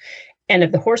horse. And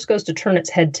if the horse goes to turn its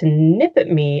head to nip at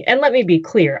me, and let me be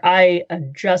clear, I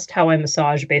adjust how I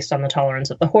massage based on the tolerance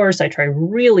of the horse. I try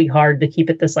really hard to keep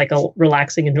it this like a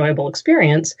relaxing, enjoyable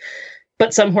experience.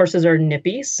 But some horses are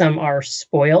nippy, some are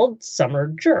spoiled, some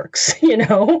are jerks,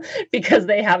 because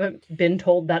they haven't been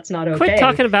told that's not okay. Quit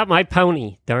talking about my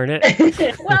pony, darn it.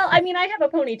 Well, I mean, I have a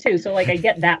pony too, so like I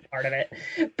get that part of it.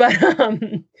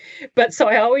 But so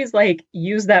I always like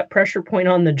use that pressure point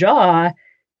on the jaw,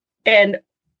 and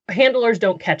handlers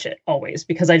don't catch it always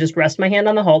because I just rest my hand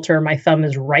on the halter, my thumb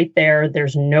is right there.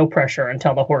 There's no pressure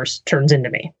until the horse turns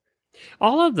into me.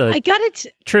 All of the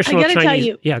traditional Chinese. Tell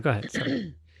you. Yeah, go ahead.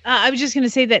 Sorry. I was just going to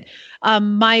say that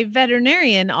my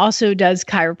veterinarian also does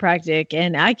chiropractic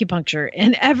and acupuncture.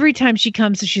 And every time she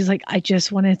comes, she's like, I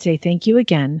just want to say thank you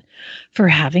again for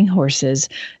having horses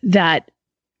that,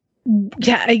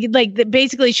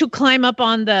 basically she'll climb up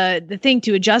on the thing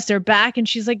to adjust their back. And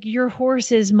she's like, your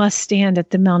horses must stand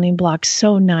at the mounting block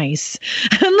so nice.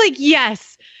 I'm like,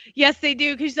 yes. Yes, they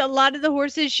do. Because a lot of the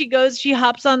horses, she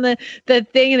hops on the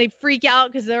thing and they freak out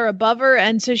because they're above her.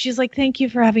 And so she's like, thank you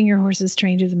for having your horses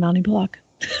trained to the mounting block.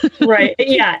 Right.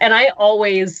 Yeah. And I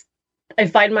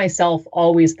find myself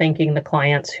always thanking the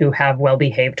clients who have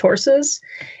well-behaved horses.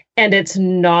 And it's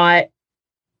not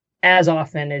as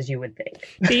often as you would think.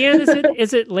 Deanne,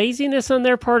 is it laziness on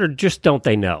their part or just don't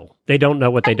they know? They don't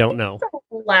know what they don't know.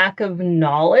 Lack of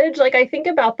knowledge. Like I think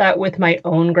about that with my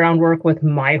own groundwork with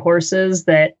my horses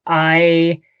that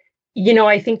I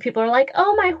think people are like,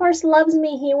 oh, my horse loves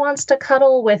me. He wants to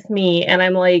cuddle with me. And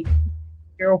I'm like,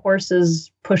 your horse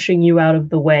is pushing you out of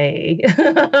the way.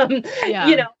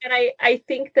 Yeah. And I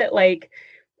think that like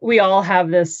we all have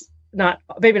this,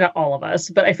 maybe not all of us,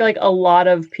 but I feel like a lot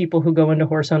of people who go into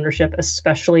horse ownership,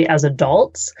 especially as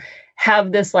adults,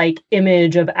 have this like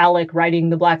image of Alec riding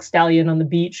the black stallion on the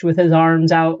beach with his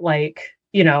arms out, like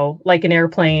an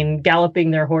airplane, galloping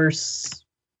their horse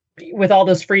with all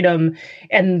this freedom.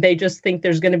 And they just think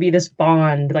there's going to be this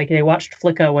bond. Like they watched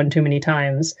Flicka one too many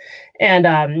times. And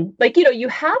you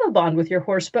have a bond with your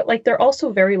horse, but like they're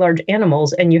also very large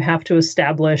animals and you have to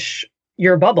establish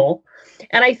your bubble.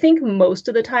 And I think most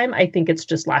of the time, I think it's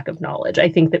just lack of knowledge. I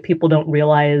think that people don't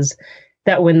realize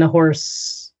that when the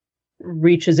horse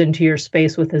reaches into your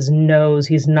space with his nose,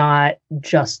 he's not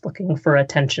just looking for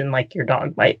attention like your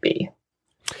dog might be.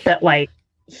 That like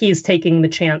he's taking the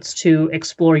chance to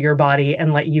explore your body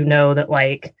and let you know that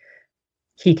like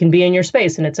he can be in your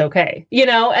space and it's okay.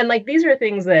 And like these are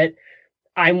things that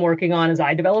I'm working on as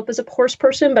I develop as a horse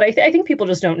person, but I think people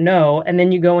just don't know. And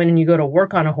then you go in and you go to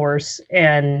work on a horse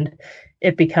and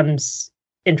it becomes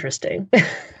interesting.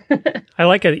 I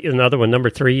like another one, number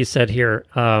 3, you said here.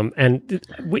 And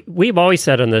we've always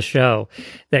said on this show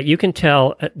that you can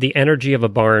tell the energy of a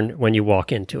barn when you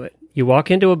walk into it. You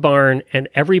walk into a barn and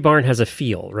every barn has a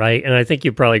feel, right? And I think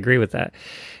you probably agree with that.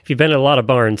 If you've been in a lot of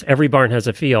barns, every barn has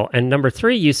a feel. And number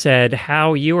 3, you said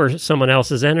how you or someone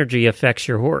else's energy affects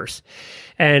your horse.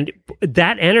 And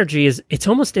that energy it's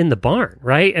almost in the barn,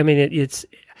 right? I mean, it's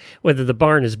whether the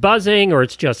barn is buzzing or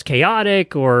it's just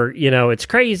chaotic or, it's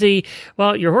crazy.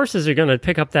 Well, your horses are going to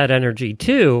pick up that energy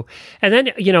too. And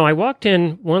then, I walked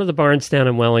in one of the barns down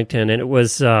in Wellington and it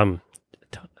was Todd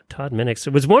Minix.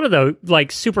 It was one of the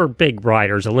like super big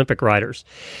riders, Olympic riders.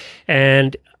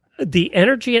 And the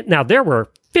energy, now there were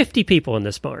 50 people in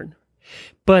this barn,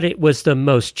 but it was the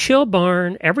most chill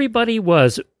barn. Everybody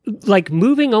was like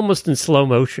moving almost in slow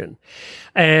motion.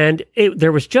 And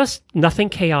there was just nothing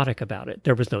chaotic about it.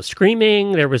 There was no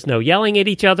screaming. There was no yelling at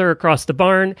each other across the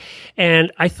barn.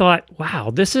 And I thought, wow,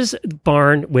 this is a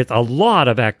barn with a lot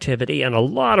of activity and a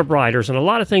lot of riders and a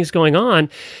lot of things going on,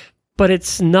 but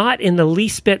it's not in the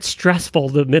least bit stressful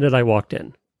the minute I walked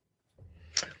in.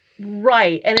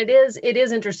 Right. And it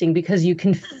is interesting because you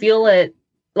can feel it,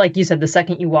 like you said, the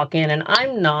second you walk in. And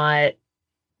I'm not,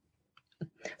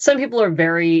 some people are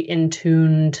very in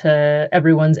tune to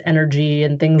everyone's energy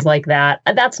and things like that.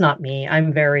 That's not me.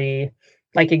 I'm very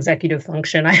like executive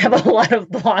function. I have a lot of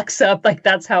blocks up. Like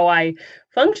that's how I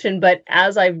function. But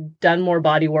as I've done more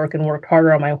body work and worked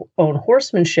harder on my own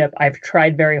horsemanship, I've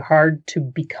tried very hard to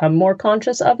become more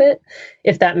conscious of it,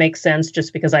 if that makes sense,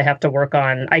 just because I have to work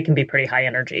on, I can be pretty high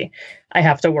energy. I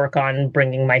have to work on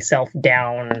bringing myself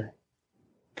down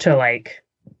to like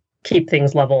keep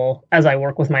things level as I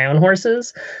work with my own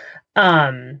horses.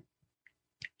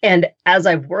 And as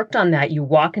I've worked on that, you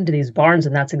walk into these barns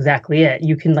and that's exactly it.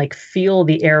 You can like feel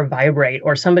the air vibrate,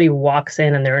 or somebody walks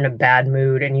in and they're in a bad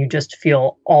mood and you just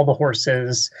feel all the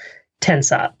horses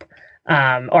tense up.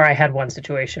 Or I had one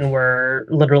situation where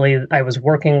literally I was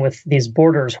working with these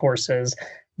boarders horses.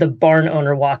 The barn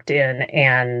owner walked in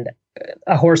and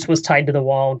a horse was tied to the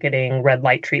wall getting red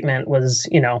light treatment, was,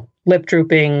 lip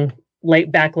drooping,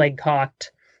 back leg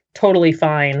cocked, totally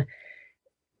fine.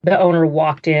 The owner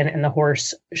walked in and the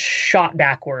horse shot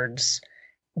backwards,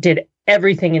 did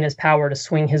everything in his power to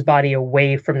swing his body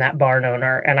away from that barn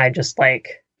owner. And I just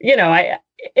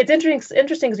it's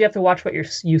interesting because you have to watch what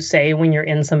you say when you're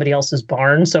in somebody else's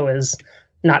barn, so as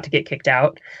not to get kicked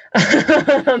out.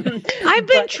 I've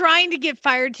been trying to get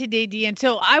fired today, Deanne.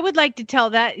 So I would like to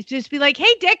tell that, just be like,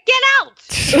 hey, Dick, get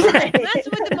out. Right. That's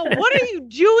what are you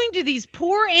doing to these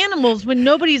poor animals when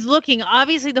nobody's looking?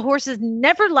 Obviously, the horses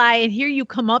never lie. And here you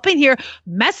come up in here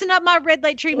messing up my red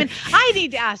light treatment. I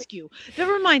need to ask you. That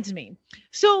reminds me.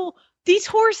 So these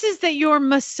horses that you're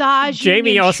massaging,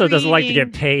 Jamie also treating, doesn't like to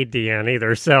get paid, Deanne,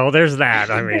 either. So there's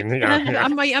that. I mean,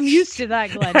 I'm used to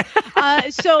that,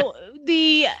 Glenn. So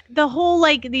the whole,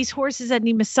 like, these horses that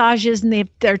need massages and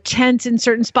they're tense in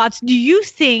certain spots. Do you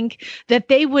think that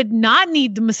they would not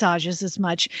need the massages as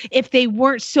much if they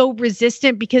weren't so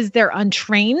resistant because they're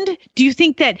untrained? Do you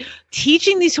think that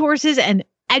teaching these horses and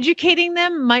educating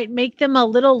them might make them a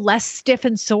little less stiff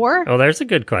and sore? Oh, there's a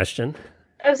good question.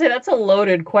 I would say that's a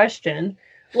loaded question.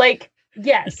 Like,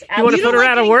 yes. You want to put her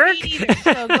out of work? Either,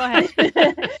 so go ahead.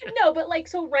 No, but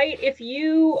right, if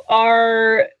you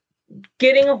are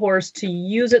getting a horse to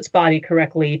use its body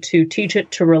correctly, to teach it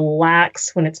to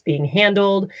relax when it's being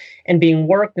handled and being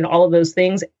worked and all of those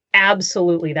things,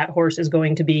 absolutely that horse is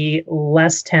going to be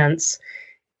less tense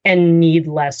and need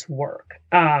less work.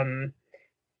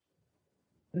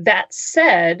 That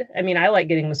said, I mean, I like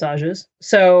getting massages.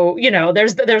 So,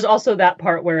 there's also that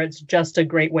part where it's just a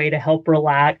great way to help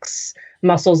relax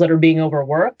muscles that are being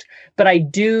overworked. But I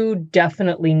do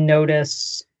definitely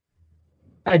notice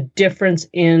a difference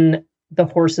in the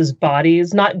horse's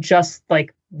bodies, not just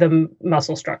like the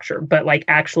muscle structure, but like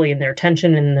actually in their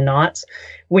tension and in the knots.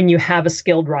 When you have a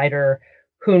skilled rider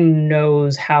who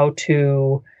knows how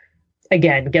to,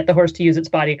 again, get the horse to use its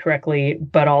body correctly,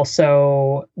 but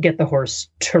also get the horse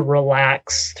to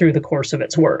relax through the course of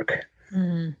its work.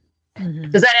 Mm-hmm.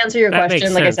 Mm-hmm. Does that answer your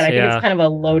question? Like I said, I think it's kind of a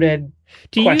loaded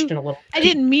question a little. I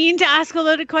didn't mean to ask a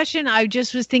loaded question. I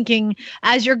just was thinking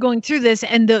as you're going through this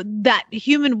and that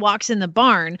human walks in the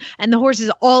barn and the horse is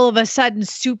all of a sudden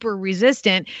super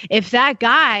resistant. If that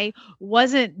guy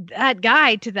wasn't that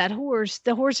guy to that horse,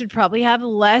 the horse would probably have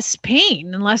less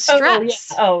pain and less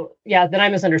stress. Oh, yeah. Then I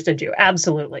misunderstood you.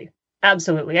 Absolutely.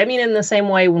 Absolutely. I mean, in the same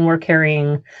way when we're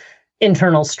carrying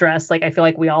internal stress, like I feel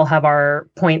like we all have our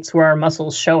points where our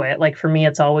muscles show it. Like for me,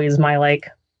 it's always my like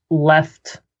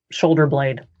left shoulder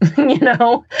blade,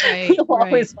 Right, you'll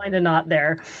always find a knot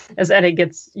there and it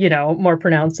gets, more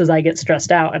pronounced as I get stressed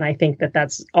out. And I think that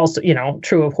that's also,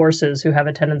 true of horses who have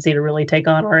a tendency to really take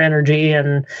on our energy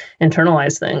and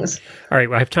internalize things. All right.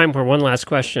 Well, I have time for one last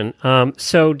question.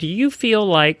 So do you feel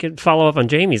like, and follow up on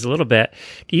Jamie's a little bit,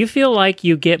 do you feel like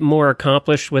you get more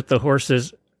accomplished with the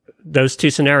horses, those two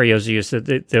scenarios you used,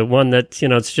 the one that,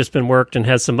 it's just been worked and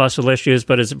has some muscle issues,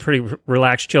 but is a pretty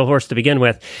relaxed, chill horse to begin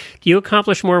with. Do you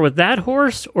accomplish more with that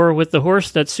horse or with the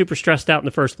horse that's super stressed out in the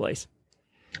first place?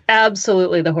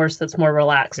 Absolutely the horse that's more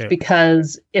relaxed,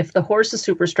 because if the horse is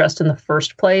super stressed in the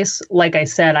first place, like I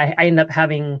said, I end up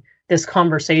having this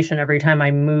conversation every time I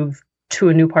move to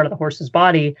a new part of the horse's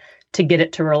body to get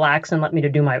it to relax and let me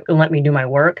do my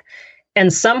work.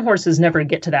 And some horses never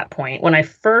get to that point. When I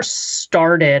first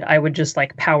started, I would just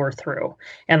like power through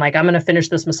and like, I'm going to finish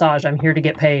this massage. I'm here to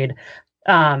get paid.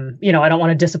 I don't want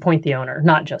to disappoint the owner.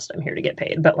 Not just I'm here to get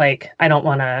paid, but like, I don't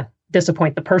want to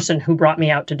disappoint the person who brought me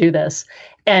out to do this.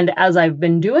 And as I've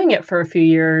been doing it for a few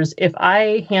years, if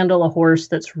I handle a horse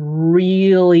that's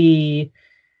really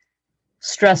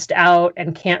stressed out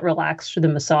and can't relax through the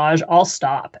massage, I'll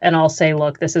stop and I'll say,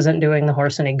 look, this isn't doing the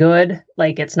horse any good.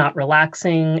 Like it's not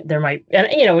relaxing. There might,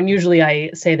 and usually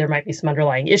I say there might be some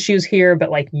underlying issues here,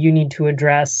 but like you need to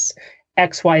address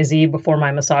XYZ before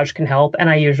my massage can help. And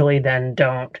I usually then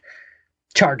don't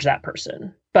charge that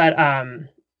person. But,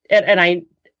 and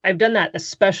I've done that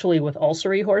especially with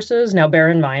ulcery horses. Now, bear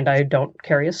in mind, I don't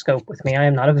carry a scope with me. I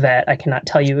am not a vet. I cannot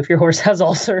tell you if your horse has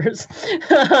ulcers.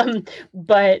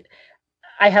 But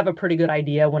I have a pretty good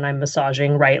idea when I'm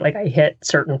massaging, right? Like I hit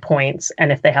certain points,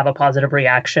 and if they have a positive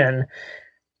reaction,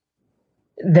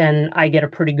 then I get a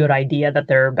pretty good idea that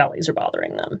their bellies are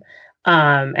bothering them.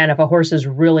 And if a horse is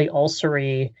really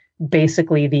ulcery,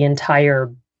 basically the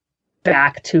entire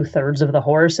back 2/3 of the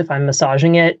horse, if I'm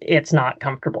massaging it, it's not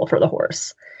comfortable for the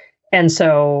horse. And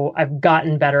so I've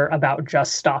gotten better about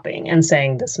just stopping and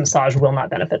saying this massage will not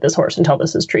benefit this horse until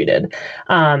this is treated.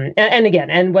 And again,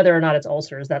 and whether or not it's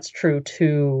ulcers, that's true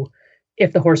too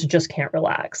if the horse just can't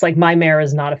relax. Like my mare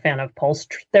is not a fan of pulse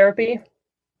therapy.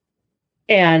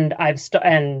 And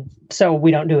and so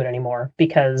we don't do it anymore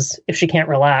because if she can't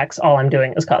relax, all I'm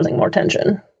doing is causing more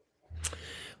tension.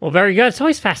 Well, very good. It's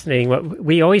always fascinating.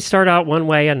 We always start out one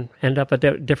way and end up a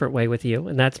different way with you,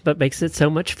 and that's what makes it so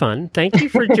much fun. Thank you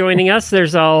for joining us.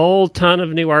 There's a whole ton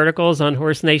of new articles on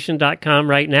horsenation.com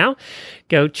right now.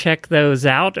 Go check those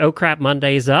out. Oh Crap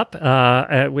Monday's up,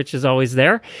 which is always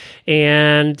there.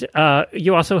 And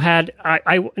you also had,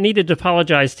 I needed to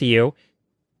apologize to you.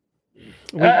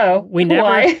 We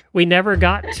never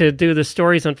got to do the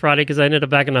stories on Friday because I ended up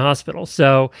back in the hospital.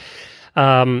 So,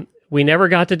 we never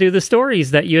got to do the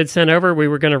stories that you had sent over. We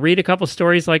were going to read a couple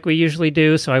stories like we usually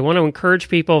do. So I want to encourage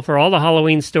people for all the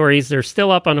Halloween stories. They're still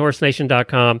up on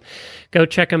horsenation.com. Go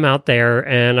check them out there.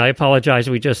 And I apologize.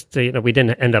 We just, we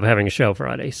didn't end up having a show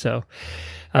Friday. So,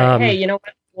 hey, you know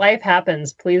what? Life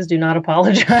happens. Please do not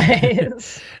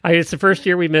apologize. It's the first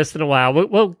year we missed in a while.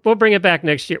 We'll bring it back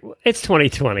next year. It's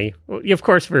 2020. Of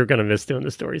course, we were going to miss doing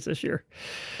the stories this year.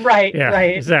 Right. Yeah,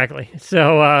 right. Exactly.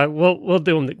 So we'll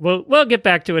do them. We'll get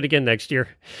back to it again next year.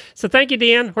 So thank you,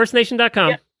 Deanne. Horsenation.com.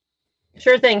 Yeah.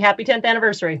 Sure thing. Happy 10th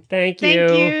anniversary. Thank you.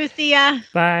 Thank you. See ya.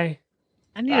 Bye.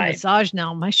 I need a massage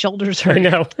now. My shoulders hurt. I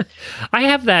know. I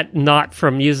have that knot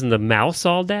from using the mouse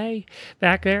all day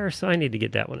back there, so I need to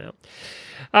get that one out.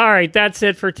 All right, that's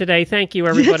it for today. Thank you,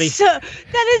 everybody.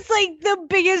 That is like the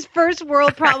biggest first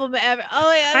world problem ever.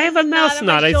 Oh, yeah, I have a mouse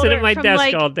knot. I sit at my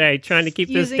desk all day trying to keep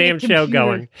this damn show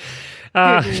going.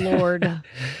 Good Lord.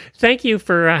 Thank you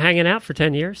for hanging out for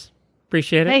 10 years.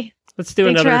 Appreciate it. Hey, let's do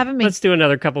thanks for having me. Let's do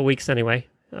another couple weeks anyway.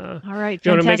 All right, do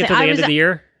you want to make it to the end of the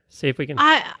year? See if we can.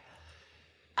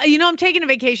 I'm taking a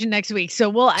vacation next week,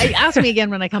 so ask me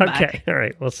again when I come back. Okay, all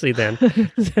right, we'll see then.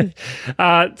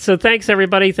 So thanks,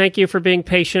 everybody. Thank you for being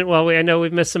patient. Well, I know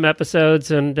we've missed some episodes,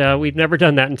 and we've never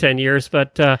done that in 10 years,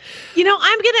 but... I'm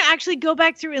going to actually go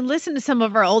back through and listen to some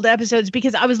of our old episodes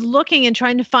because I was looking and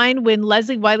trying to find when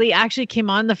Leslie Wiley actually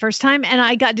came on the first time, and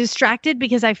I got distracted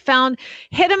because I found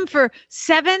HITM for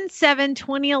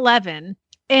 7/7/2011.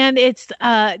 And it's,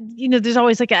 there's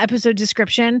always like an episode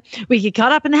description. We get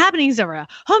caught up in the happenings of our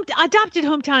adopted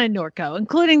hometown in Norco,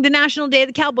 including the National Day of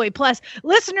the Cowboy. Plus,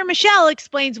 listener Michelle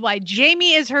explains why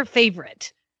Jamie is her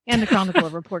favorite. And the Chronicle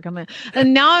of Report coming.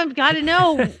 And now I've got to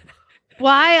know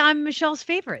why I'm Michelle's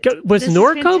favorite. Was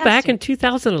Norco back in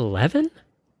 2011?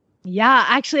 Yeah,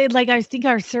 actually, I think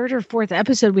our third or fourth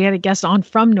episode, we had a guest on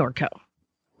from Norco.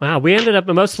 Wow, we ended up,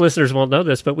 most listeners won't know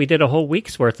this, but we did a whole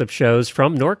week's worth of shows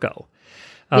from Norco.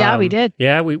 Yeah, we did.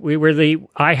 Yeah, we were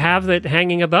I have it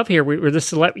hanging above here. We were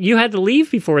the you had to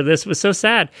leave before this. It was so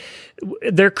sad.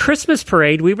 Their Christmas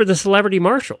parade, we were the celebrity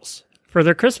marshals for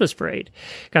their Christmas parade.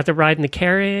 Got to ride in the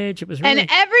carriage. It was really...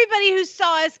 And everybody who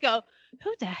saw us go,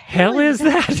 who the hell is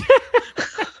that?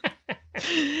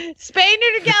 Spay,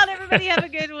 neuter, gout. Everybody have a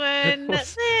good one.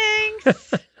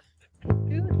 Thanks.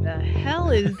 Who the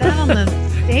hell is that on the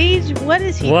stage? What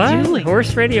is he doing?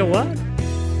 Horse radio what?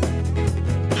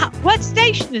 What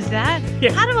station is that?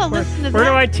 Yeah. How do I listen to that? Where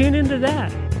do I tune into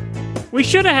that? We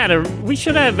should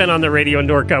have been on the radio in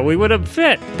Norco. We would have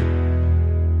fit.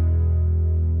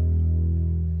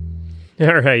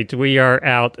 All right, we are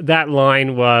out. That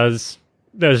line was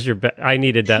I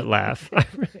needed that laugh.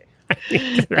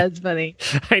 That's funny.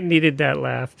 I needed that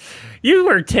laugh. You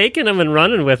were taking them and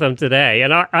running with them today,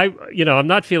 and I'm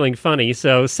not feeling funny,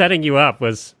 so setting you up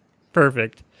was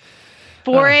perfect.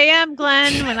 4 a.m.,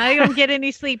 Glenn. When I don't get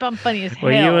any sleep, I'm funny as hell.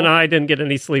 Well, you and I didn't get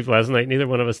any sleep last night. Neither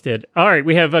one of us did. All right,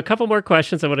 we have a couple more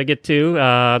questions I want to get to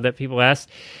that people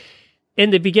asked. In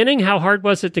the beginning, how hard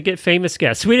was it to get famous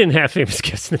guests? We didn't have famous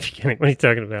guests in the beginning. What are you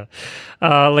talking about?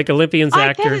 Like Olympians,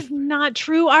 actors? That is not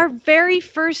true. Our very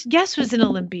first guest was an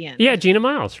Olympian. Yeah, Gina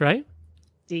Miles, right?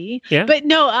 bestie. Yeah. But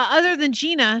no, other than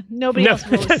Gina, nobody else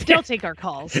will still take our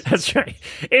calls. That's right.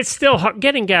 It's still hard.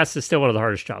 Getting guests is still one of the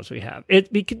hardest jobs we have.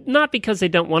 Not because they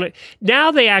don't want to.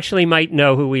 Now they actually might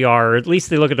know who we are, or at least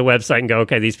they look at the website and go,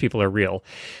 okay, these people are real.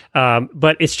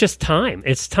 But it's just time.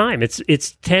 It's time. It's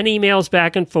 10 emails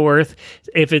back and forth.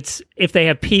 If they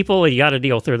have people, you got to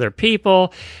deal through their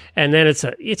people. And then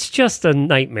it's just a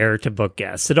nightmare to book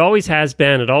guests. It always has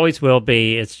been. It always will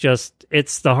be.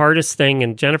 It's the hardest thing.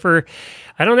 And Jennifer,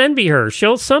 I don't envy her.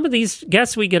 Some of these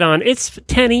guests we get on, it's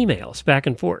 10 emails back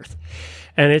and forth.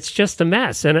 And it's just a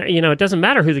mess. And, it doesn't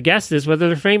matter who the guest is, whether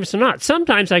they're famous or not.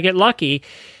 Sometimes I get lucky.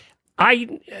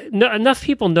 Enough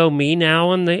people know me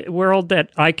now in the world that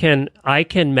I can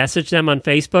message them on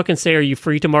Facebook and say, are you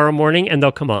free tomorrow morning? And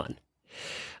they'll come on.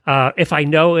 If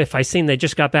I seen they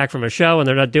just got back from a show and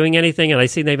they're not doing anything and I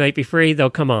see they might be free, they'll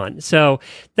come on. So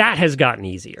that has gotten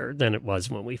easier than it was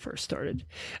when we first started.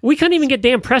 We couldn't even get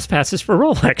damn press passes for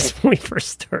Rolex when we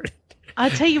first started.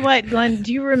 I'll tell you what, Glenn,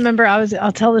 do you remember,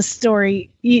 I'll tell this story.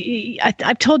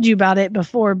 I've told you about it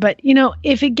before, but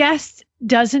if a guest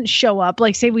doesn't show up,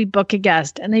 like say we book a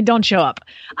guest and they don't show up,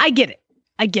 I get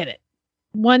it.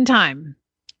 1 time,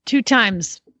 2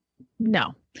 times,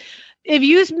 no. If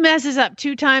you messes up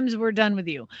 2 times, we're done with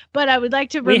you. But I would like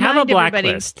to remind everybody. We have a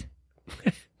blacklist.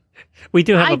 We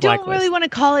do have a blacklist. I don't really want to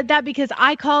call it that because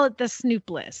I call it the Snoop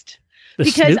list.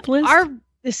 Snoop list?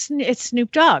 It's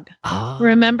Snoop Dogg. Oh.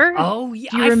 Remember? Oh,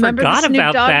 yeah. Do you remember forgot the Snoop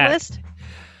about Dogg that. list?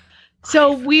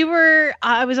 So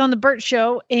I was on the Burt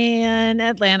Show in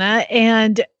Atlanta,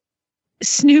 and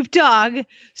Snoop Dogg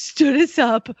stood us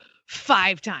up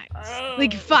 5 times.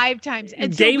 Like 5 times.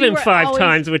 And so gave him 5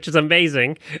 times, which is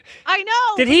amazing. I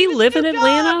know. Did he live in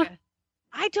Atlanta? Dogg.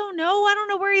 I don't know. I don't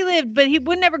know where he lived, but he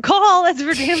would never call, that's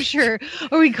for damn sure.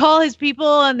 Or we'd call his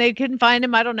people and they couldn't find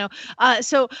him. I don't know.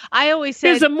 So I always said,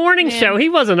 it was a morning show. He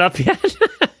wasn't up yet.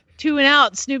 2 and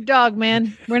out, Snoop Dogg,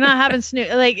 man. We're not having Snoop.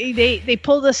 Like they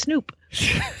pulled a Snoop.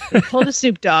 They pulled a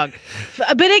Snoop Dogg.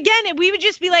 But again, we would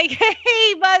just be like,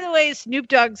 hey, by the way, Snoop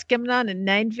Dogg's coming on at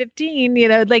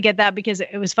 9:15. Like at that, because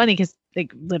it was funny because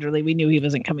like literally we knew he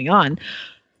wasn't coming on.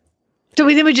 So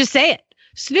we would just say it.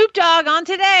 Snoop Dogg on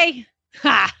today.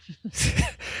 Ha!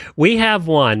 We have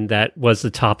one that was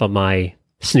the top of my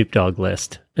Snoop Dogg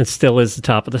list and still is the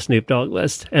top of the Snoop Dogg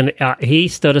list. And he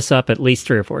stood us up at least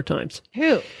 3 or 4 times.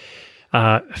 Who?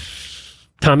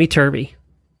 Tommy Turvey.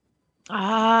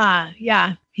 Ah,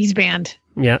 yeah. He's banned.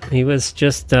 Yeah, he was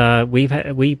just,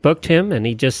 we booked him and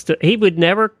he would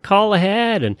never call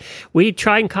ahead and we'd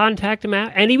try and contact him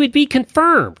out and he would be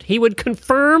confirmed. He would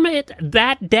confirm it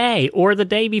that day or the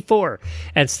day before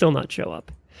and still not show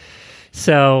up.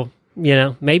 So,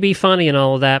 maybe funny and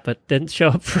all of that, but didn't show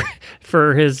up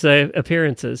for his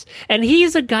appearances. And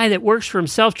he's a guy that works for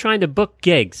himself trying to book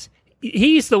gigs.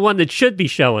 He's the one that should be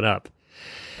showing up.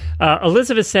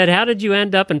 Elizabeth said, how did you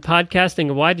end up in podcasting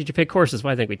and why did you pick horses?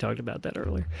 Well, I think we talked about that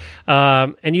earlier.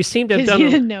 And you seem to have done... You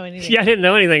didn't know anything. Yeah, I didn't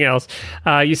know anything else.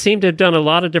 You seem to have done a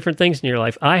lot of different things in your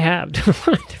life. I have done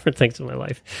a lot of different things in my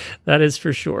life. That is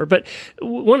for sure. But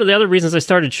one of the other reasons I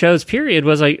started shows, period,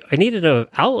 was I needed an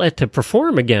outlet to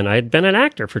perform again. I had been an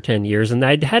actor for 10 years and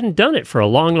I hadn't done it for a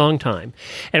long, long time.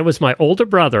 And it was my older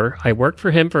brother. I worked for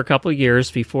him for a couple of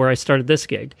years before I started this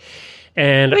gig.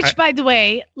 Which, by the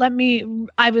way,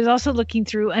 I was also looking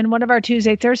through, and one of our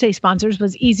Tuesday, Thursday sponsors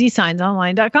was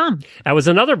EasySignsOnline.com. That was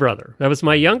another brother. That was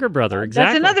my younger brother.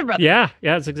 Exactly. That's another brother. Yeah,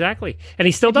 it's exactly. And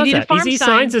he still does that. Easy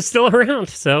Signs is still around,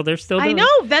 so they're still doing I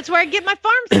know. That's where I get my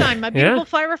farm sign, my beautiful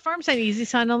Flyer farm sign,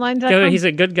 EasySignOnline.com. He's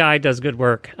a good guy, does good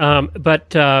work.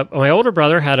 But my older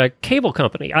brother had a cable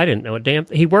company. I didn't know a damn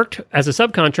thing. He worked as a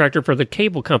subcontractor for the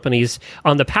cable companies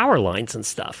on the power lines and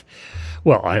stuff.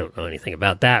 Well, I don't know anything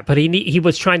about that, but he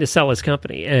was trying to sell his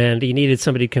company, and he needed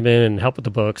somebody to come in and help with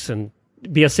the books and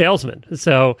be a salesman.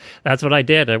 So that's what I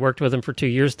did. I worked with him for 2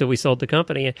 years till we sold the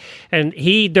company. And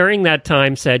he, during that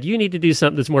time, said, you need to do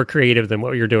something that's more creative than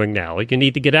what you're doing now. Like, you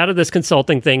need to get out of this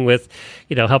consulting thing with,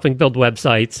 helping build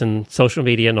websites and social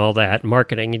media and all that, and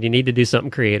marketing, and you need to do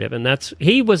something creative. And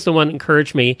he was the one that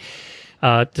encouraged me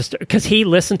because he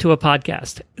listened to a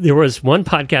podcast. There was one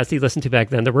podcast he listened to back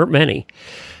then. There weren't many.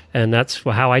 And that's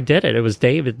how I did it. It was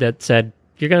David that said,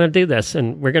 you're going to do this,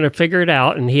 and we're going to figure it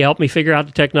out. And he helped me figure out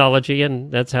the technology, and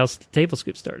that's how Table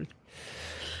Scoop started.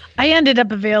 I ended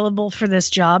up available for this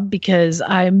job because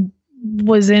I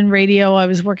was in radio. I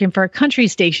was working for a country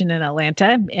station in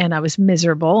Atlanta, and I was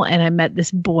miserable. And I met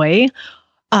this boy,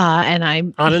 and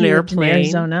I'm on an airplane in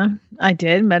Arizona. I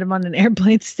did met him on an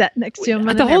airplane, sat next to him on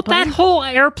an airplane. That whole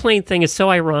airplane thing is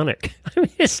so ironic. I mean,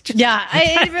 it's just,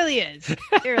 it really is.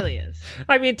 It really is.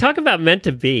 I mean, talk about meant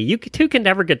to be. You two can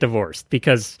never get divorced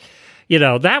because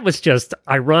that was just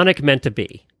ironic, meant to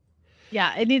be.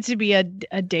 Yeah, it needs to be a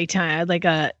daytime, like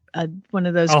a one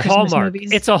of those A Christmas Hallmark.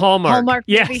 movies. It's a Hallmark. Hallmark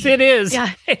yes, movie. it is.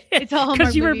 Yeah, it's a Hallmark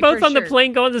Because you were movie both for on the sure.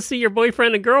 plane going to see your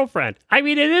boyfriend and girlfriend. I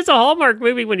mean, it is a Hallmark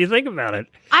movie when you think about it.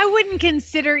 I wouldn't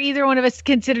consider either one of us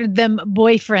considered them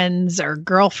boyfriends or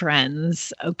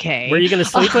girlfriends. Okay. Were you going to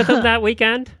sleep with him that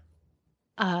weekend?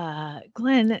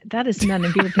 Glenn, that is none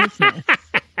of your business.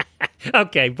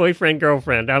 Okay, boyfriend,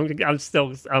 girlfriend. I'm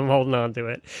holding on to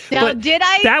it. Now, But did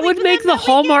I? that sleep would with make them the that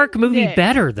Hallmark weekend? movie Yeah.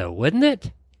 better, though, wouldn't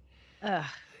it?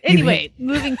 Anyway,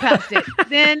 moving past it.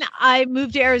 Then I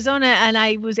moved to Arizona and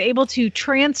I was able to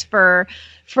transfer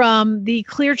from the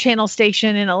Clear Channel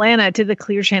station in Atlanta to the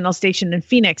Clear Channel station in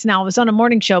Phoenix. Now, I was on a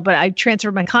morning show, but I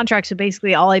transferred my contract. So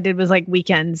basically, all I did was like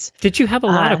weekends Did you have a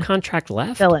lot of contract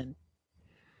left? fill in.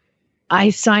 I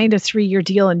signed a 3-year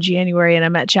deal in January and I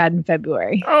met Chad in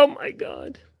February. Oh, my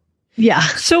God. Yeah.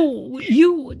 So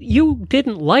you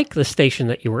didn't like the station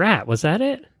that you were at, was that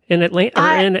it? In Atlanta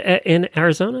or in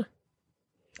Arizona?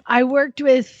 I worked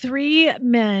with 3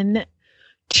 men.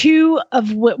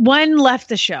 One left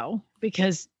the show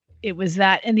because it was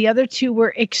that, and the other 2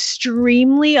 were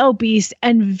extremely obese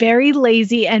and very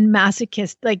lazy and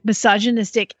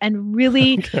misogynistic and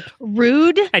really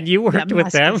rude. And you worked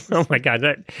with them? Oh my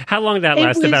God. How long did that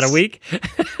last? About a week?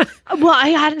 Well, I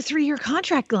had a 3-year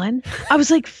contract, Glenn. I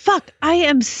was like, fuck, I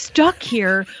am stuck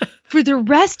here for the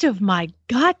rest of my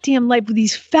goddamn life with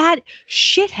these fat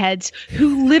shitheads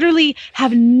who literally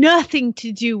have nothing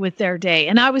to do with their day.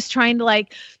 And I was trying to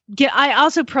I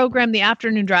also programmed the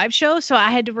afternoon drive show. So I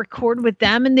had to record with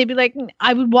them and they'd be like,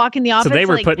 I would walk in the office. So they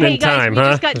were putting in time,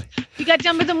 huh? We got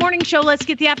done with the morning show. Let's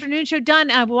get the afternoon show done.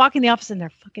 And I would walk in the office and they're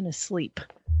fucking asleep.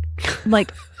 I'm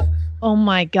like, oh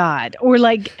my God. Or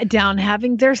down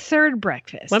having their 3rd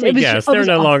breakfast. Let me guess. They're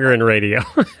no longer in radio.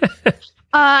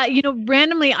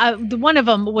 Randomly, one of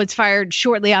them was fired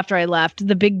shortly after I left,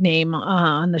 the big name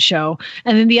on the show.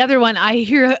 And then the other one, I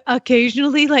hear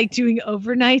occasionally doing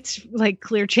overnights,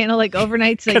 Clear Channel,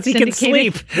 overnights. Because he can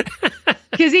sleep.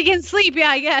 Because he can sleep, yeah,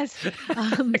 I guess.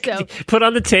 So put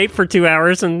on the tape for 2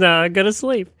 hours and go to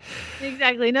sleep.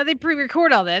 Exactly. Now they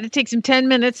pre-record all that. It takes him 10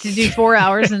 minutes to do 4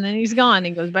 hours and then he's gone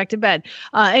and goes back to bed.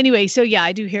 Anyway, so yeah,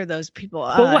 I do hear those people.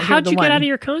 But how'd you get out of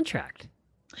your contract?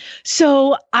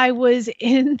 So I was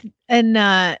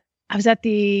I was at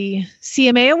the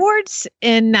CMA Awards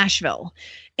in Nashville.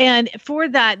 And for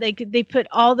that, they put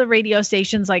all the radio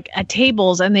stations at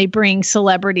tables and they bring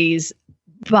celebrities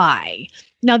by.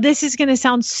 Now, this is going to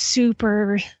sound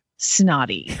super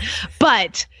snotty,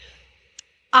 but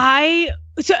before I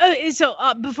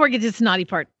get to the snotty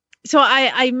part, so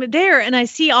I'm there and I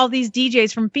see all these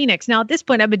DJs from Phoenix. Now, at this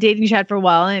point, I've been dating Chad for a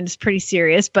while and it's pretty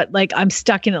serious, but I'm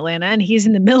stuck in Atlanta and he's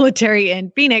in the military in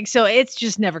Phoenix. So it's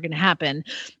just never going to happen.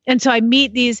 And so I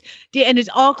meet these, and it's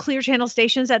all Clear Channel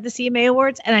stations at the CMA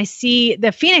Awards. And I see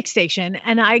the Phoenix station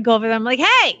and I go over there. I'm like,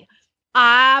 hey,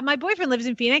 my boyfriend lives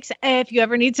in Phoenix. If you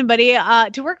ever need somebody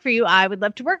to work for you, I would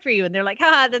love to work for you. And they're like,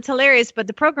 haha, that's hilarious. But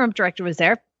the program director was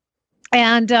there.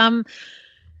 And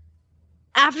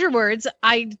afterwards,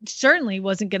 I certainly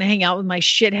wasn't going to hang out with my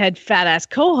shithead fat ass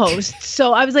co-host.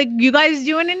 So I was like, you guys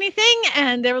doing anything?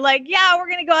 And they were like, yeah, we're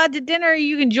going to go out to dinner.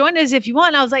 You can join us if you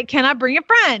want. I was like, can I bring a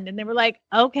friend? And they were like,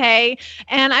 okay.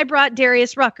 And I brought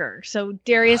Darius Rucker. So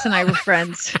Darius and I were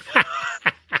friends.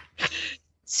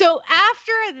 So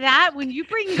after that, when you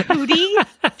bring Hootie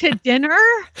to dinner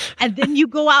and then you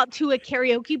go out to a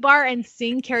karaoke bar and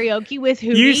sing karaoke with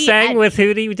Hootie. You sang with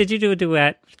Hootie? Did you do a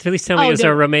duet? Please tell me it was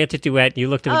a romantic duet. You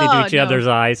looked into each other's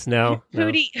eyes. No.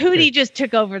 Hootie just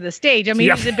took over the stage. I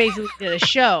mean, he basically did a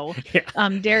show. Yeah.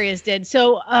 Darius did.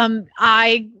 So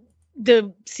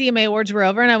the CMA Awards were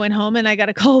over and I went home and I got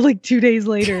a call 2 days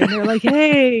later and they're like,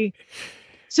 hey,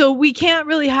 so we can't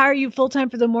really hire you full-time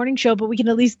for the morning show, but we can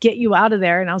at least get you out of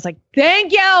there. And I was like,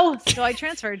 thank you. So I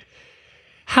transferred.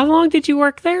 How long did you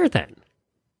work there then?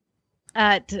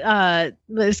 At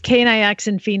this KNIX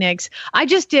in Phoenix. I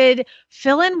just did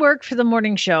fill-in work for the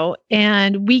morning show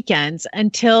and weekends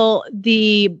until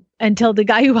the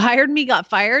guy who hired me got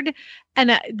fired.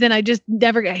 And then I just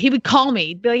he would call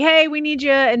me, be like, hey, we need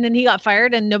you. And then he got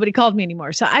fired and nobody called me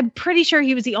anymore. So I'm pretty sure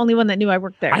he was the only one that knew I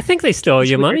worked there. I think they stole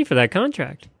you money for that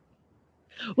contract.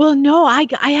 Well, no,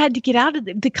 I had to get out of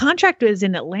the contract was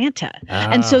in Atlanta.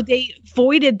 And so they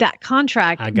voided that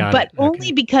contract,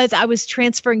 only because I was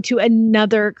transferring to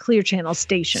another Clear Channel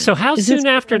station. So how soon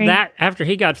after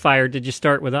he got fired, did you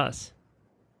start with us?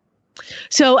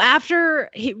 So after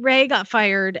Ray got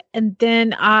fired, and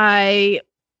then I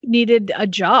needed a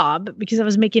job because I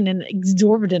was making an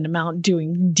exorbitant amount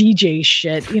doing DJ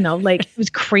shit, like it was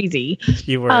crazy.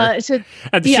 You were. Yeah.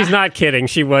 She's not kidding.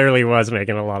 She literally was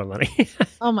making a lot of money.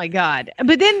 Oh my God.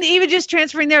 But then even just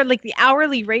transferring there, like the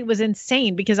hourly rate was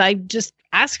insane because I just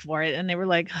asked for it and they were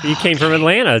like, You came from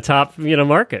Atlanta, top,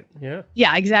 market. Yeah.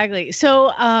 Yeah, exactly.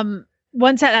 So,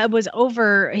 once that was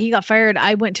over, he got fired.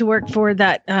 I went to work for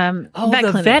that vet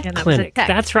clinic. Vet clinic.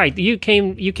 That's right. You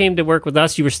came to work with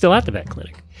us. You were still at the vet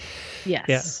clinic. Yes.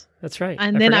 Yeah, that's right.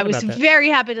 And then I was very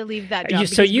happy to leave that job.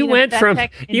 So you went from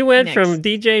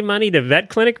DJ money to vet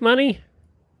clinic money?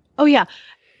 Oh yeah.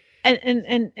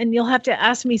 And you'll have to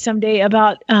ask me someday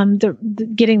about the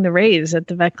getting the raise at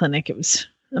the vet clinic. It was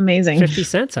amazing. 50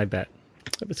 cents, I bet.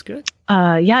 That was good.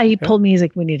 Yeah, he pulled me. He's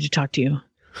like, "We need to talk to you."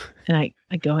 And I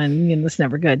go in, that's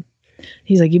never good.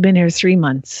 He's like, "You've been here 3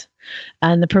 months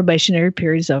and the probationary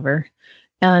period's over."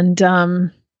 And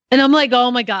I'm like,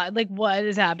 "Oh my God, like what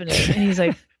is happening?" And he's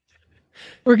like,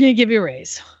 "We're going to give you a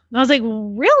raise." And I was like,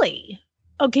 "Really?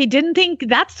 Okay." Didn't think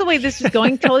that's the way this was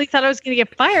going. Totally thought I was going to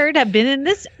get fired. I've been in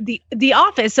the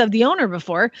office of the owner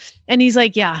before. And he's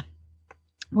like, "Yeah,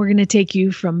 we're going to take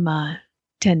you from,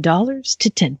 $10 to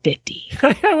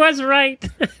 $10.50. I was right.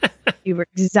 You were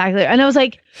exactly. And I was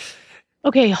like,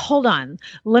 "Okay, hold on.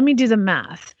 Let me do the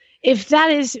math. If that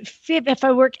is, if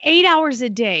I work 8 hours a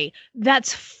day,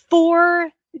 that's $4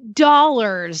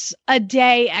 a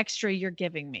day extra you're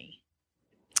giving me.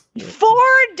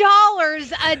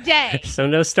 $4 a day." So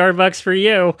no Starbucks for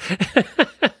you.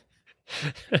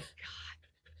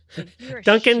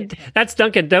 Dunkin', that's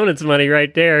Dunkin' Donuts money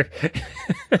right there.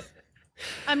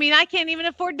 I mean, I can't even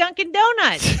afford Dunkin'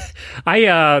 Donuts.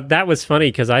 That was funny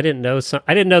because I didn't know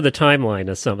the timeline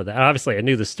of some of that. Obviously, I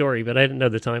knew the story, but I didn't know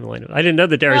the timeline. I didn't know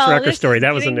the Darius Rucker story.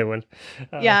 That was a new one.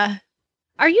 Yeah.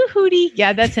 Are you Hootie?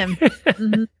 Yeah, that's him.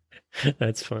 Mm-hmm.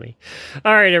 That's funny.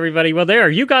 All right, everybody. Well,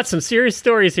 you got some serious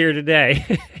stories here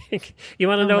today. You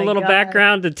want to know a little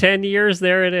background to 10 years?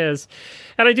 There it is.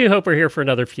 And I do hope we're here for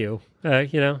another few.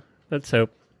 Let's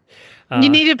hope. You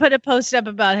need to put a post up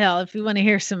about hell if you want to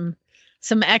hear some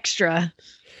extra,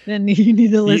 then you need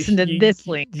to listen to this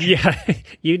link. Yeah,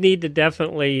 you need to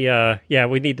definitely,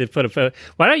 we need to put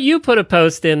why don't you put a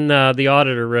post in the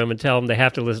auditor room and tell them they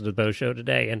have to listen to the Bo Show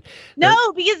today? And no,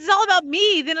 because it's all about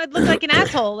me. Then I'd look like an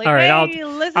asshole. Like, all right,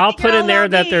 hey, I'll put in there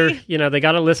that they're, they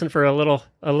got to listen for a little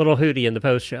hootie in the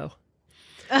post show.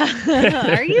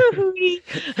 Are you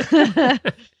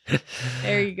Hootie?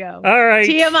 There you go. All right.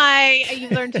 TMI,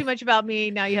 you've learned too much about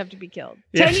me. Now you have to be killed.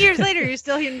 10 years later, you're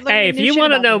still here. Hey, if you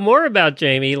want to know more about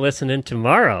Jamie, listen in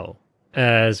tomorrow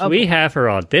as we have her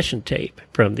audition tape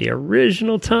from the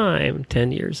original time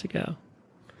 10 years ago.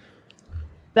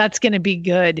 That's going to be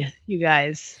good, you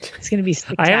guys. It's going to be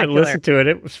spectacular. I haven't listened to it.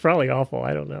 It was probably awful.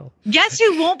 I don't know. Guess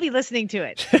who won't be listening to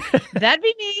it? That'd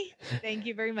be me. Thank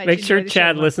you very much. Make sure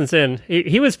Chad listens in.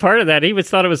 He was part of that. He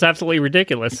thought it was absolutely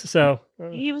ridiculous. So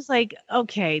he was like,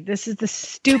 "Okay, this is the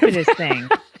stupidest thing.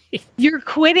 You're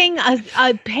quitting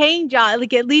a paying job.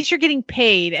 Like, at least you're getting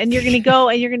paid, and you're going to go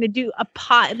and you're going to do a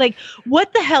pod. Like,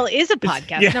 what the hell is a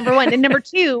podcast? Yeah. Number one, and number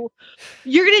two,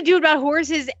 you're going to do it about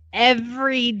horses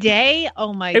every day.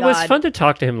 Oh my God! It was fun to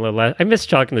talk to him a little. I miss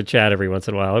talking to Chad every once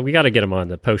in a while. We got to get him on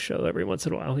the post show every once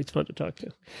in a while. He's fun to talk to.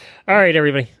 All right,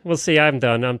 everybody. We'll see. I'm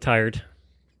done. I'm tired.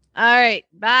 All right.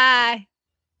 Bye.